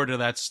looking forward to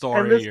that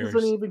story. And this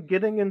isn't even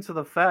getting into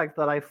the fact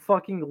that I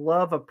fucking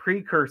love a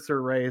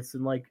precursor race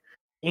and like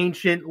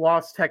ancient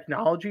lost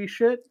technology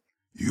shit.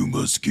 You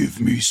must give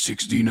me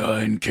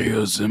 69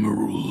 Chaos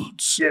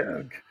Emeralds.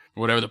 Yeah.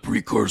 Whatever the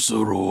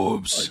precursor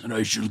orbs, and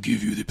I shall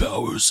give you the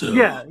power cell.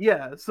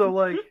 Yeah. So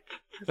like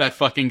that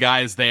fucking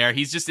guy is there.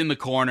 He's just in the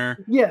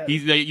corner. Yeah.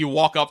 You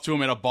walk up to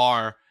him at a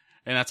bar,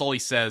 and that's all he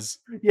says.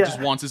 Yeah. He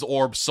just wants his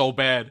orb so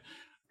bad.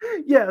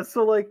 Yeah.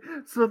 So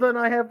then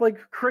I have like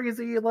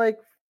crazy like,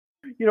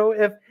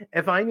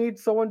 if I need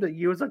someone to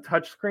use a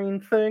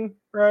touchscreen thing,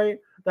 right?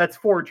 That's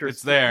Forger's.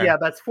 It's there. Yeah,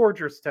 that's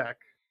Forger's tech.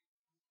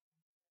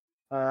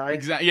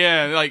 Exactly.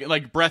 Yeah,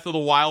 like Breath of the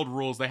Wild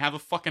rules. They have a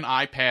fucking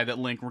iPad that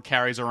Link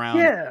carries around.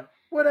 Yeah,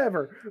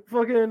 whatever.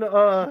 Fucking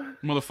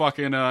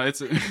motherfucking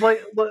it's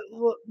like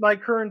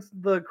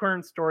the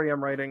current story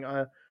I'm writing.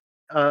 I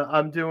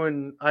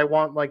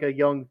want like a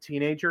young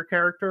teenager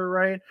character,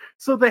 right?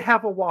 So they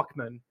have a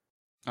Walkman.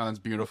 Oh, that's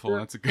beautiful.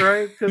 That's a good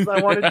right, because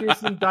I want to do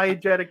some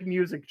diegetic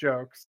music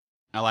jokes.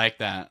 I like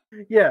that.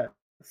 Yeah.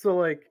 So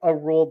like a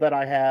rule that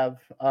I have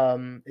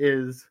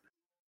is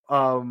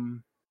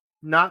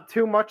not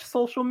too much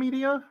social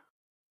media,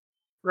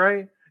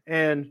 right?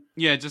 And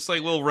yeah, just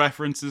like little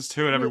references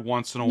to it every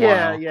once in a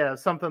while. Yeah,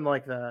 something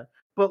like that.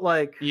 But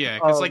like, yeah,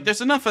 because like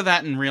there's enough of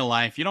that in real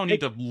life. You don't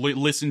need to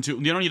listen to.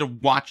 You don't need to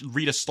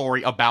read a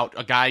story about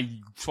a guy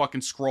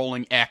fucking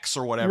scrolling X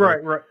or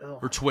whatever, right,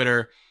 or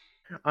Twitter.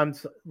 I'm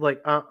sorry.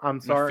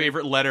 My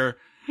favorite letter.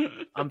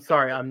 I'm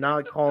sorry. I'm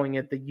not calling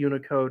it the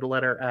Unicode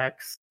letter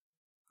X.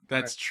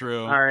 That's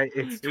true. All right,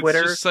 it's Twitter.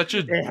 It's just such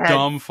a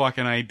dumb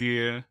fucking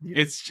idea.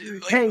 It's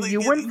just, hey,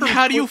 you went from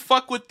how do you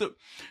fuck with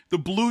the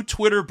blue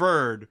Twitter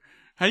bird?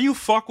 How do you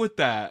fuck with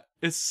that?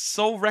 It's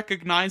so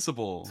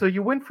recognizable. So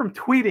you went from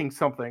tweeting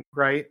something,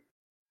 right?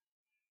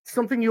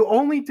 Something you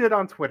only did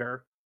on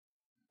Twitter,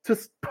 to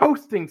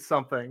posting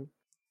something.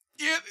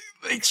 Yeah,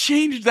 they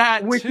changed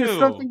that which too. Is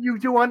something you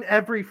do on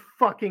every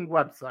fucking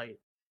website.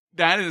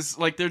 That is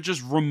like they're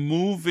just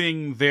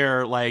removing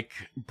their like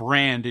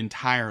brand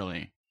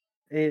entirely.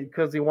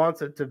 Because he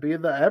wants it to be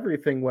the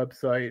everything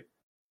website,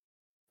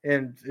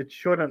 and it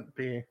shouldn't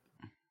be.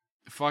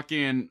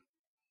 Fucking,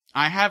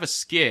 I have a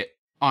skit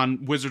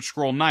on Wizard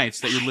Scroll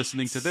Nights that you're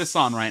listening to this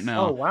on right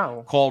now. Oh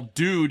wow! Called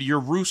 "Dude, Your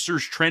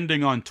Rooster's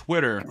Trending on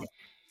Twitter,"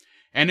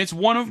 and it's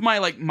one of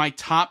my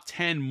top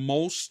 10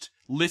 most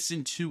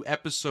listened to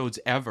episodes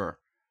ever.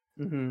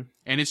 Mm-hmm.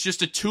 And it's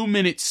just a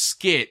 2-minute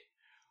skit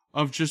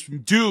of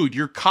just, dude,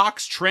 your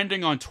cock's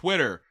trending on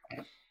Twitter.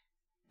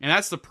 And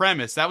that's the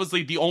premise. That was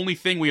like the only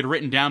thing we had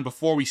written down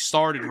before we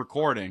started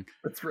recording.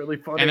 That's really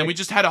funny. And then we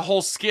just had a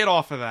whole skit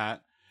off of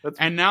that.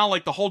 And now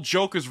like the whole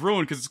joke is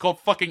ruined because it's called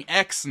fucking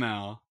X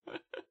now.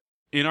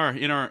 In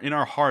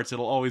our hearts,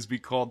 it'll always be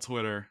called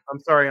Twitter. I'm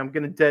sorry, I'm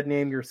gonna dead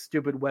name your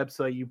stupid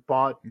website you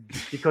bought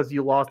because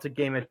you lost a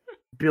game at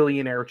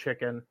Billionaire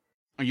Chicken.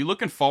 Are you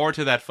looking forward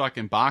to that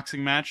fucking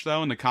boxing match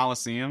though in the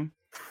Coliseum?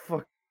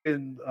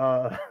 Fucking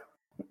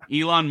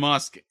Elon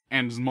Musk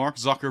and Mark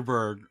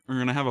Zuckerberg are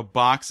gonna have a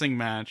boxing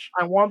match.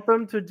 I want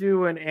them to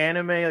do an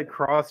anime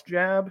cross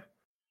jab,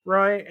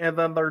 right? And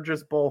then they're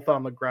just both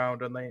on the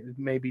ground and they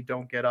maybe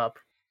don't get up.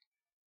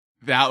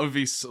 That would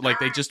be like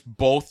they just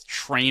both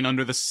train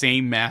under the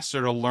same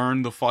master to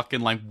learn the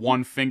fucking like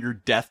one finger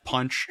death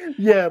punch.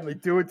 Yeah, they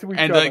do it to each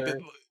other.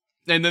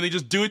 And then they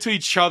just do it to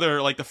each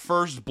other, like the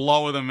first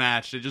blow of the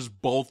match. They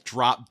just both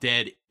drop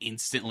dead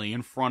instantly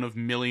in front of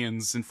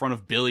millions, in front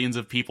of billions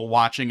of people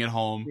watching at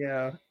home.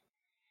 Yeah.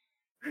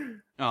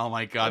 Oh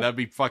my god, that'd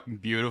be fucking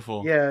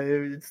beautiful. Yeah,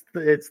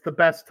 it's the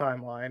best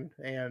timeline,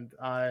 and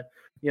I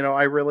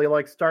really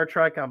like Star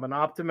Trek. I'm an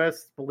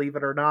optimist, believe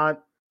it or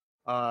not.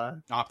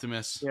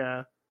 Optimist.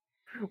 Yeah.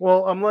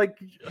 Well, I'm like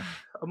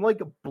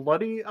a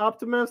bloody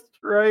optimist,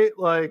 right?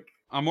 Like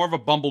I'm more of a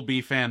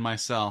Bumblebee fan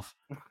myself.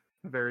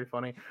 Very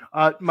funny.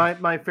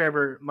 My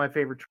favorite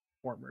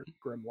Transformer is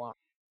Grimlock.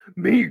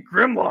 Me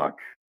Grimlock,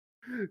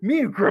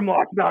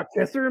 not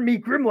kisser. Me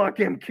Grimlock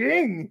am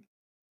king.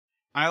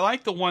 I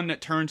like the one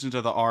that turns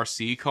into the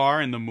RC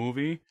car in the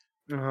movie.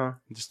 Uh-huh.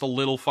 Just a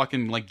little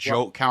fucking like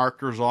joke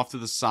characters off to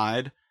the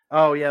side.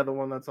 Oh yeah, the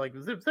one that's like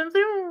zip zip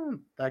zip.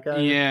 That guy.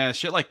 Yeah,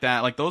 shit like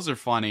that. Like those are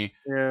funny.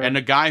 Yeah. And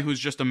the guy who's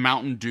just a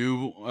Mountain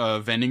Dew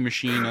vending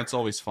machine. That's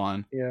always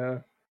fun. Yeah.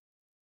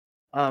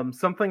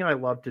 Something I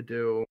love to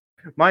do.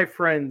 My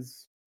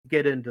friends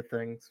get into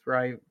things,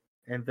 right?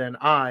 And then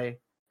I,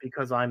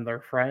 because I'm their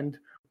friend,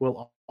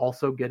 will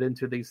also get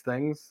into these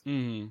things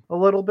a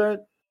little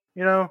bit,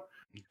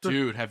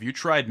 Dude, have you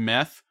tried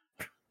meth?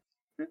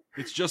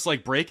 It's just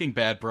like Breaking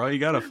Bad, bro. You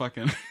gotta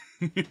fucking...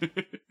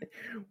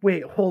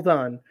 Wait, hold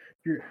on.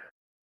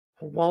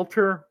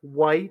 Walter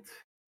White,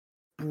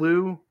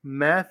 Blue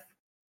Meth,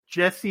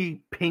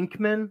 Jesse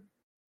Pinkman.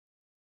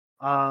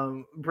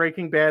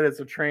 Breaking Bad is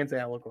a trans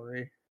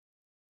allegory.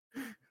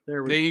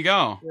 There you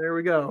go. There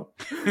we go.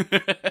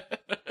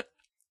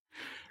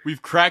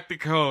 We've cracked the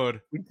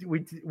code.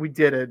 We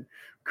did it.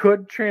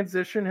 Could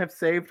transition have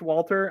saved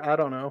Walter? I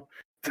don't know.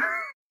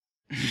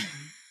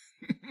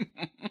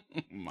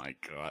 My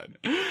God.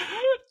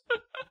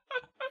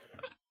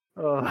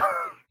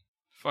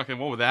 Fucking,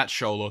 what would that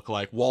show look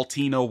like?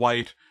 Waltino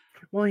White.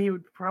 Well, he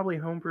would probably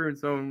homebrew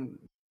his own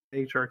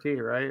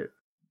HRT, right?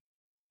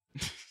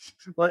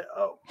 Like,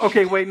 oh,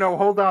 okay, wait, no,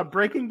 hold on.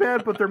 Breaking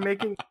Bad, but they're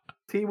making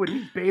tea would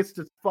be based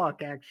as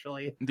fuck,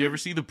 actually. Do you ever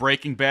see the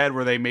Breaking Bad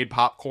where they made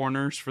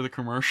popcorners for the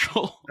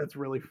commercial? That's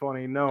really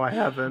funny. No, I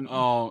haven't.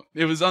 Oh,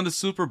 it was on the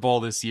Super Bowl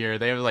this year.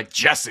 They were like,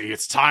 Jesse,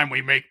 it's time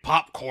we make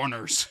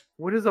popcorners.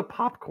 What is a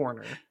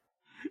popcorner?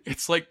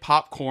 It's like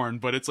popcorn,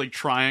 but it's like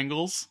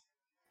triangles.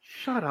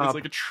 Shut up.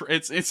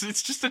 It's like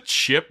it's just a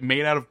chip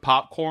made out of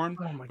popcorn,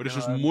 but it's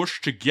just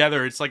mushed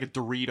together. It's like a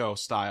Dorito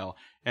style,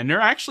 and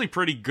they're actually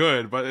pretty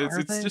good. But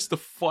it's just the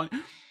fun.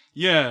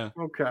 Yeah.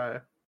 Okay.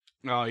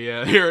 Oh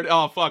yeah. Here.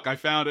 Oh fuck! I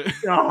found it.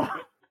 Oh.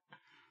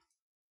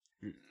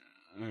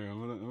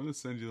 I'm gonna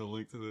send you the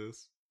link to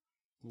this.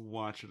 We'll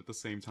watch it at the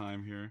same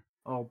time here.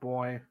 Oh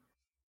boy.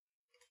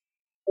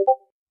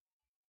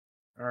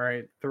 All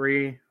right.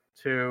 3,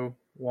 2,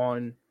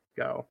 1,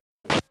 go.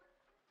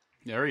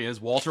 There he is,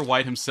 Walter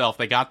White himself.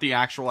 They got the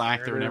actual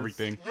actor and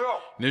everything. Yo,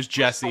 and there's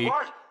Jesse.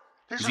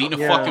 He's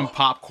eating a fucking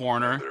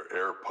popcorner. They're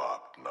air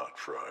popped, not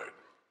fried.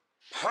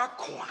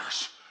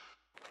 Popcorners.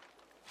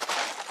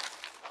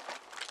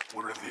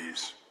 What are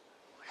these?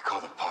 We call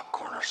them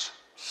popcorners.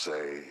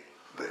 Say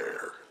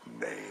their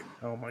name.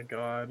 Oh my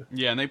god.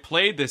 Yeah, and they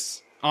played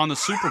this on the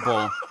Super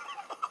Bowl.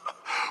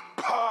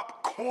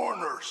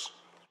 Popcorners.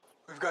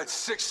 We've got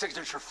 6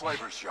 signature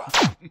flavors, y'all.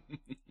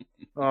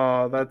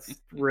 Oh, that's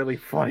really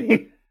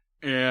funny.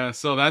 Yeah,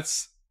 so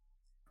that's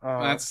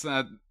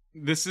that.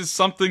 This is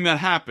something that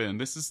happened.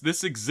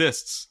 This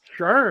exists.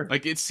 Sure.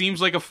 Like, it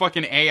seems like a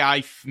fucking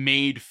AI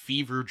made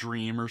fever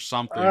dream or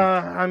something.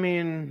 I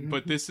mean,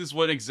 but this is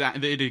what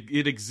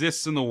it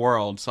exists in the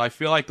world. So I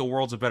feel like the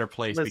world's a better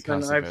place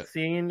because of it. I've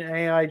seen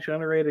AI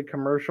generated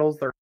commercials.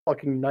 They're a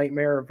fucking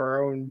nightmare of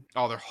our own.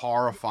 Oh, they're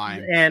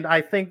horrifying. And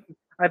I think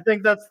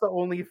that's the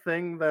only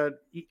thing that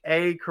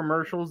A,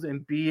 commercials,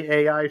 and B,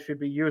 AI should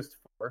be used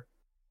for.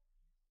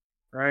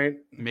 Right?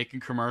 Making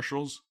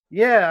commercials?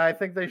 Yeah, I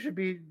think they should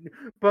be,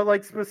 but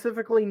like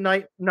specifically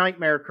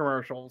nightmare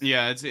commercials.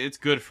 Yeah, it's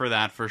good for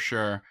that for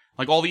sure.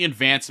 Like all the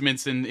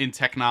advancements in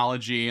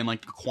technology and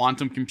like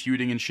quantum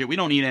computing and shit. We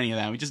don't need any of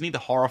that. We just need the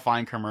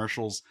horrifying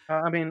commercials.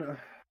 I mean,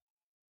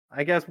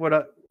 I guess what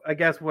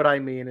I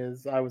mean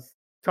is I was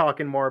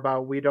talking more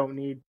about we don't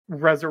need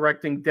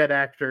resurrecting dead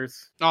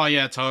actors. Oh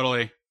yeah,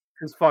 totally.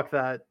 Because fuck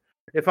that.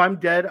 If I'm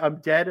dead,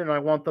 I'm dead, and I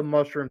want the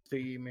mushrooms to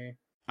eat me.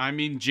 I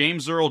mean,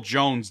 James Earl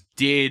Jones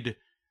did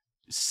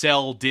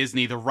sell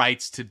Disney the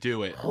rights to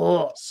do it.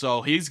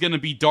 So he's going to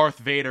be Darth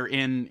Vader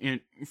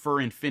for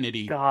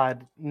infinity.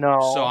 God, no.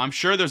 So I'm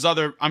sure there's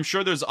other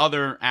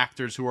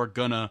actors who are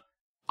going to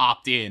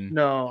opt in.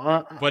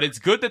 No. But it's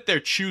good that they're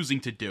choosing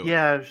to do it.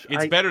 Yeah.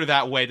 It's better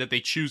that way that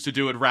they choose to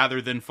do it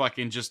rather than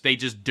fucking just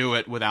do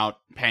it without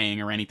paying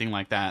or anything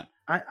like that.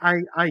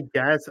 I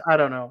guess. I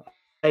don't know.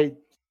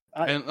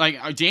 And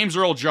like James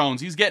Earl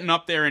Jones, he's getting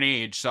up there in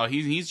age, so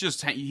he's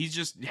just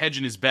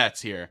hedging his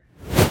bets here.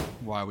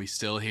 Why are we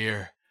still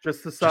here?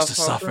 Just to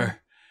suffer.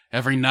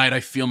 Every night I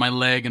feel my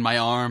leg and my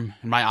arm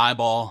and my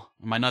eyeball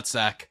and my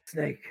nutsack.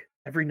 Snake.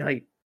 Every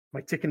night,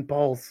 my ticking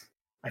balls.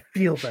 I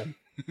feel them.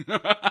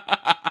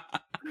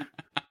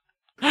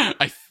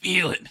 I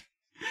feel it.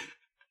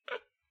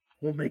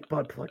 We'll make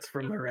butt plugs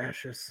from their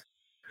ashes.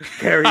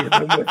 Carry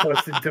them with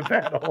us into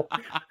battle.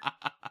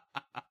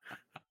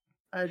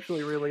 I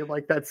actually really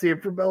like that scene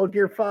from Metal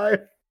Gear 5.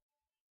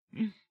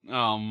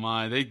 Oh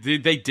my! They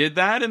did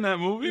that in that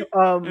movie?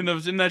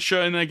 In that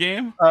show, in that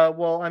game?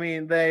 Well, I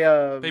mean,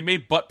 they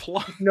made butt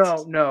plugs.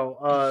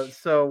 No.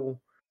 So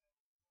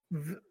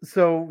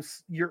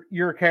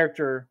your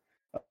character,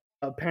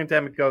 a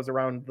pandemic goes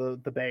around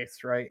the base,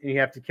 right? And you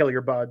have to kill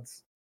your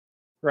buds,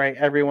 right?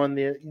 Everyone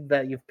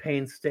that you've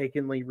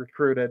painstakingly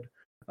recruited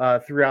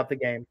throughout the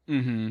game,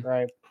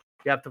 right?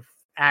 You have to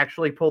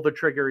actually pull the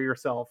trigger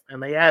yourself,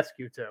 and they ask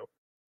you to.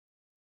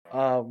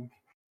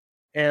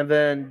 And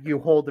then you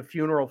hold a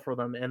funeral for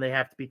them, and they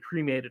have to be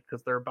cremated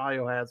because they're a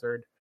biohazard.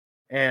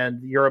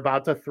 And you're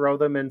about to throw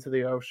them into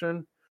the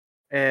ocean,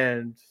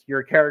 and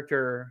your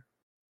character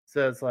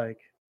says, like,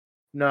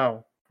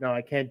 no,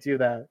 I can't do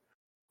that.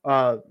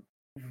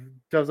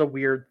 Does a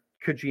weird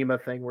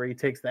Kojima thing where he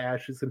takes the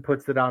ashes and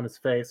puts it on his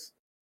face.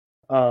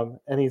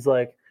 And he's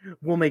like,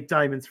 we'll make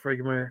diamonds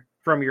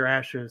from your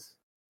ashes.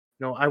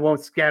 No, I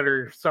won't scatter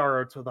your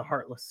sorrow to the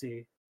heartless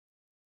sea.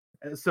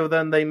 So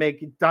then they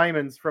make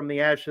diamonds from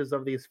the ashes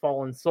of these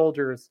fallen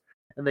soldiers,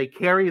 and they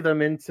carry them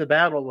into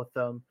battle with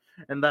them,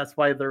 and that's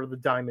why they're the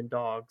Diamond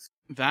Dogs.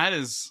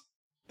 That's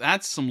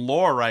some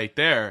lore right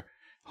there.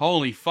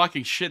 Holy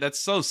fucking shit, that's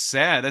so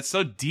sad. That's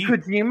so deep.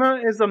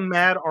 Kojima is a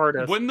mad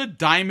artist. Wouldn't the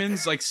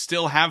diamonds like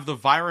still have the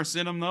virus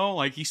in them though?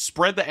 Like he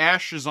spread the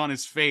ashes on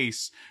his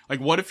face.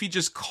 Like what if he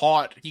just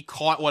caught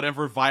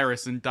whatever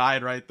virus and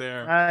died right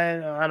there?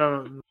 I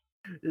don't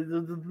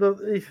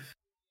know.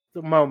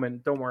 The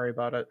moment, don't worry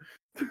about it.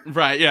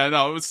 Right, yeah,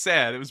 no, it was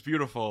sad. It was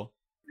beautiful.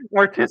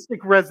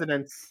 Artistic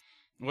resonance.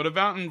 What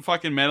about in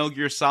fucking Metal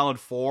Gear Solid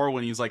 4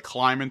 when he's like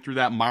climbing through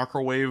that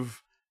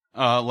microwave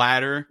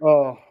ladder?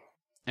 Oh.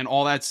 And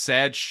all that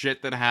sad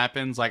shit that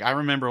happens. Like I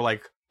remember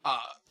like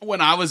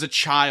when I was a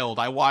child,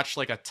 I watched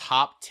like a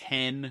top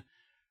 10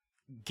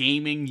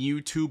 gaming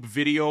YouTube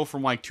video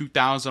from like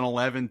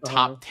 2011,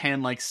 top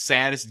 10 like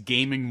saddest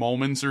gaming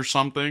moments or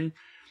something.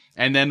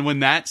 And then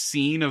when that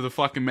scene of the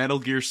fucking Metal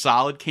Gear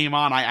Solid came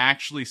on, I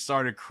actually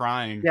started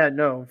crying. Yeah,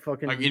 no,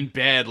 fucking like in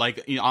bed,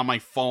 like on my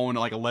phone at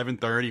like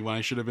 11:30 when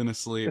I should have been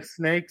asleep. The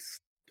Snakes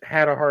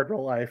had a hard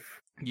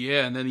life.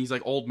 Yeah, and then he's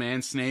like old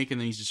man Snake,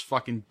 and then he's just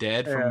fucking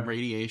dead from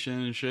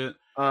radiation and shit.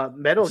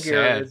 Metal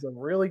Gear is a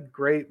really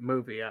great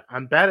movie.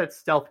 I'm bad at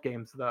stealth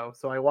games though,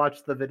 so I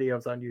watch the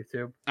videos on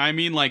YouTube. I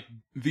mean, like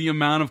the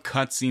amount of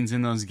cutscenes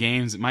in those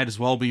games, it might as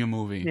well be a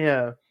movie.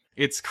 Yeah,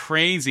 it's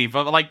crazy,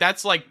 but like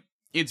that's like.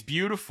 It's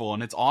beautiful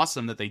and it's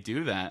awesome that they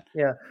do that.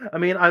 Yeah, I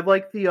mean, I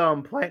like the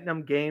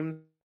Platinum Games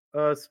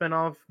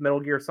spinoff, Metal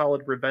Gear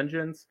Solid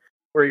Revengeance,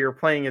 where you're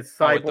playing as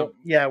Cyborg.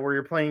 Where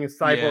you're playing as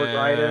Cyborg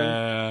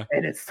Raiden,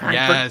 and it's time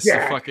for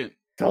Jack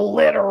to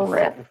let her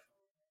rip.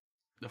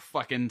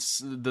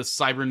 The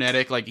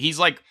cybernetic, like he's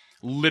like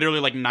literally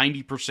like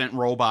 90%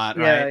 robot,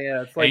 right?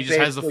 Yeah. It's like and he just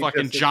has the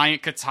fucking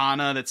giant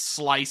katana that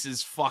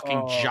slices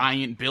fucking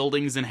giant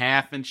buildings in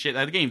half and shit.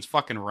 That game's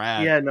fucking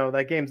rad. Yeah, no,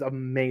 that game's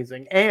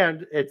amazing,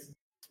 and it's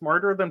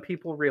smarter than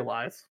people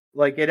realize.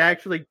 Like, it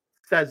actually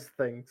says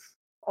things.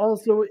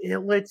 Also, it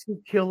lets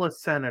you kill a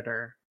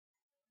senator.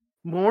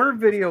 More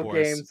video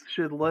games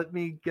should let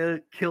me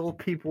kill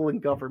people in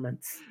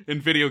governments. In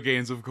video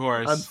games, of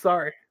course. I'm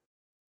sorry.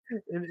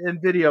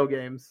 In video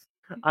games.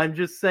 I'm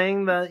just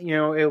saying that, you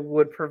know, it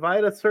would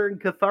provide a certain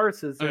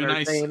catharsis in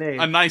our day and age.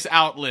 A nice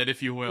outlet,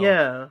 if you will.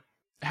 Yeah.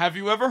 Have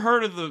you ever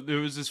heard of there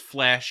was this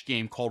Flash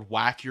game called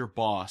Whack Your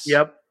Boss?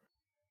 Yep.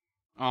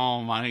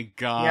 Oh my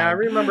god. Yeah, I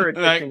remember it.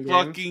 That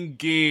fucking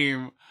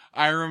game.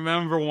 I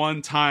remember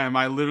one time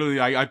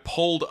I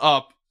pulled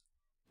up,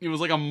 it was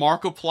like a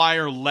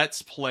Markiplier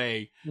Let's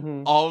Play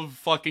of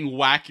fucking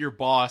Whack Your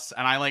Boss,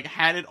 and I like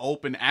had it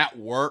open at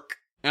work,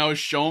 and I was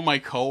showing my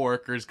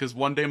coworkers, because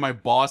one day my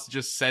boss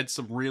just said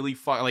some really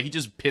he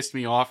just pissed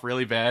me off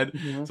really bad.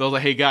 So I was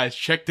like, hey guys,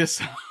 check this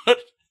out.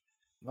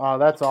 Oh,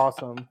 that's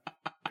awesome.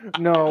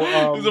 No,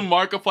 it was a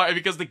Markiplier,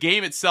 because the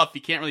game itself,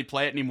 you can't really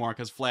play it anymore,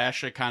 because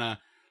Flash kind of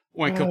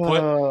went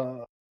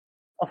kaput.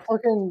 A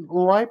fucking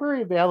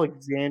Library of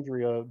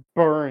Alexandria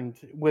burned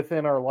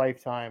within our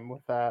lifetime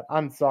with that.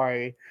 I'm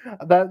sorry.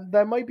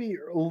 That might be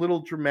a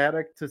little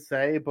dramatic to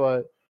say,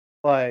 but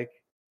like,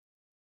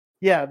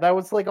 yeah, that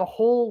was like a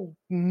whole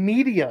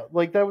media.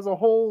 Like, that was a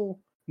whole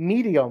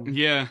medium.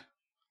 Yeah.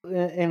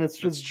 And it's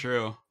just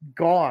true.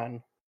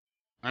 Gone.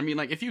 I mean,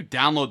 like, if you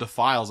download the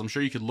files, I'm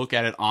sure you could look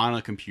at it on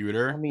a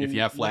computer if you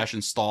have Flash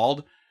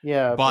installed.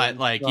 Yeah. But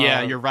like,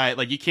 yeah, you're right.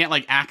 Like, you can't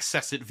like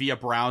access it via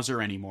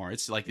browser anymore.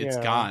 It's like, it's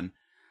gone.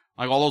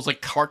 Like, all those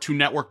like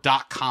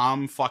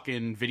CartoonNetwork.com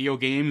fucking video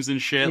games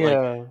and shit.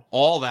 Like,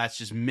 all that's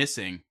just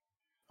missing.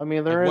 I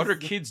mean, what are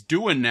kids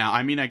doing now?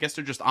 I mean, I guess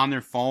they're just on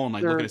their phone,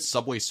 like looking at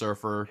Subway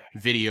Surfer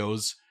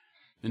videos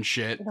and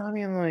shit. I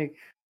mean, like,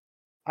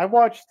 I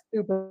watched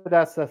stupid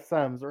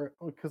SSMs,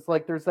 because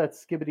like there's that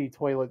skibbity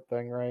toilet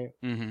thing, right?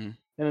 Mm-hmm.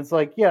 And it's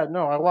like, yeah,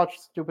 no, I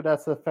watched stupid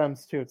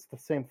SFMs too. It's the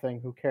same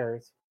thing. Who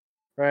cares,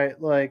 right?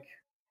 Like,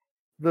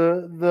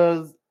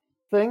 the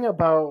thing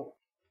about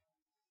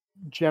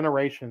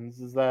generations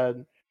is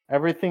that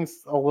everything's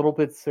a little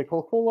bit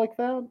cyclical like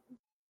that.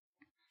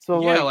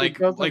 So yeah,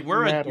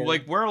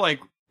 we're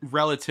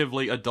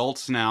relatively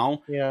adults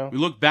now. Yeah, we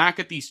look back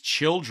at these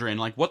children,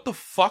 like, what the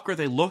fuck are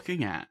they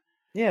looking at?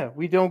 Yeah,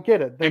 we don't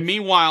get it. And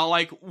meanwhile,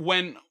 like,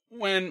 when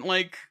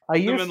like I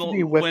used to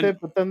be with it,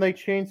 but then they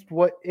changed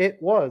what it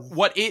was.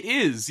 What it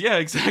is, yeah,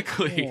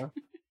 exactly. Yeah.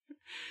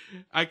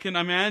 I can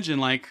imagine,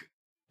 like,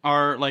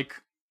 our like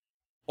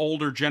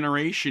older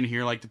generation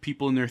here, like the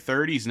people in their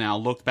 30s now,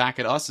 look back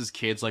at us as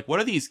kids, like, what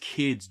are these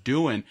kids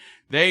doing?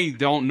 They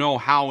don't know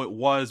how it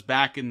was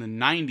back in the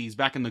 90s,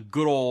 back in the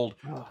good old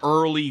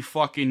early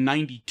fucking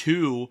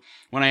 92,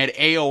 when I had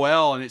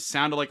AOL and it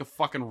sounded like a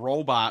fucking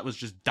robot was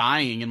just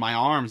dying in my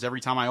arms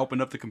every time I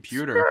opened up the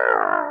computer.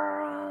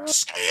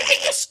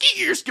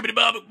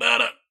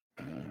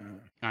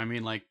 I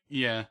mean, like,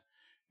 yeah.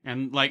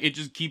 And, like, it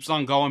just keeps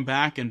on going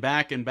back and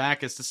back and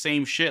back. It's the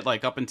same shit,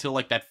 like, up until,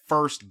 like, that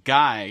first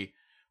guy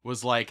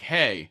was like,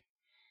 hey,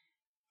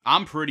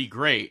 I'm pretty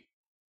great.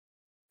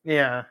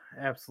 Yeah,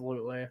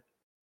 absolutely.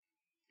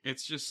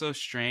 It's just so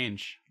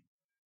strange.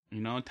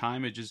 You know,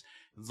 time, it's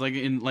like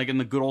in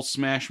the good old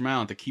Smash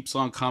Mouth. It keeps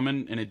on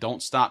coming and it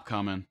don't stop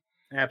coming.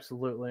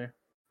 Absolutely.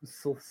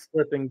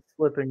 Slipping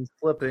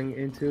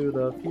into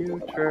the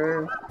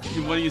future.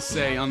 What do you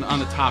say on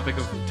the topic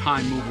of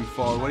time moving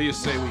forward? What do you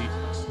say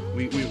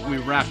we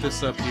wrap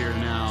this up here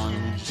now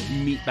and we just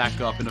meet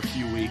back up in a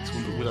few weeks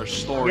with our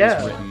stories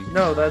written?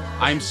 No, that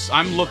I'm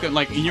looking,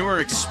 like, you were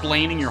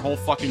explaining your whole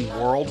fucking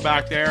world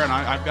back there, and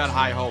I've got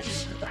high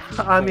hopes.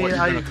 I mean, what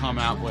you're gonna come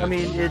out with. I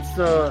mean, it's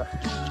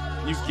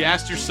you've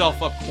gassed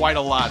yourself up quite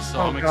a lot,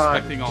 so I'm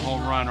expecting a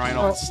home run right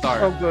off the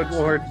start. Oh, good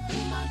lord.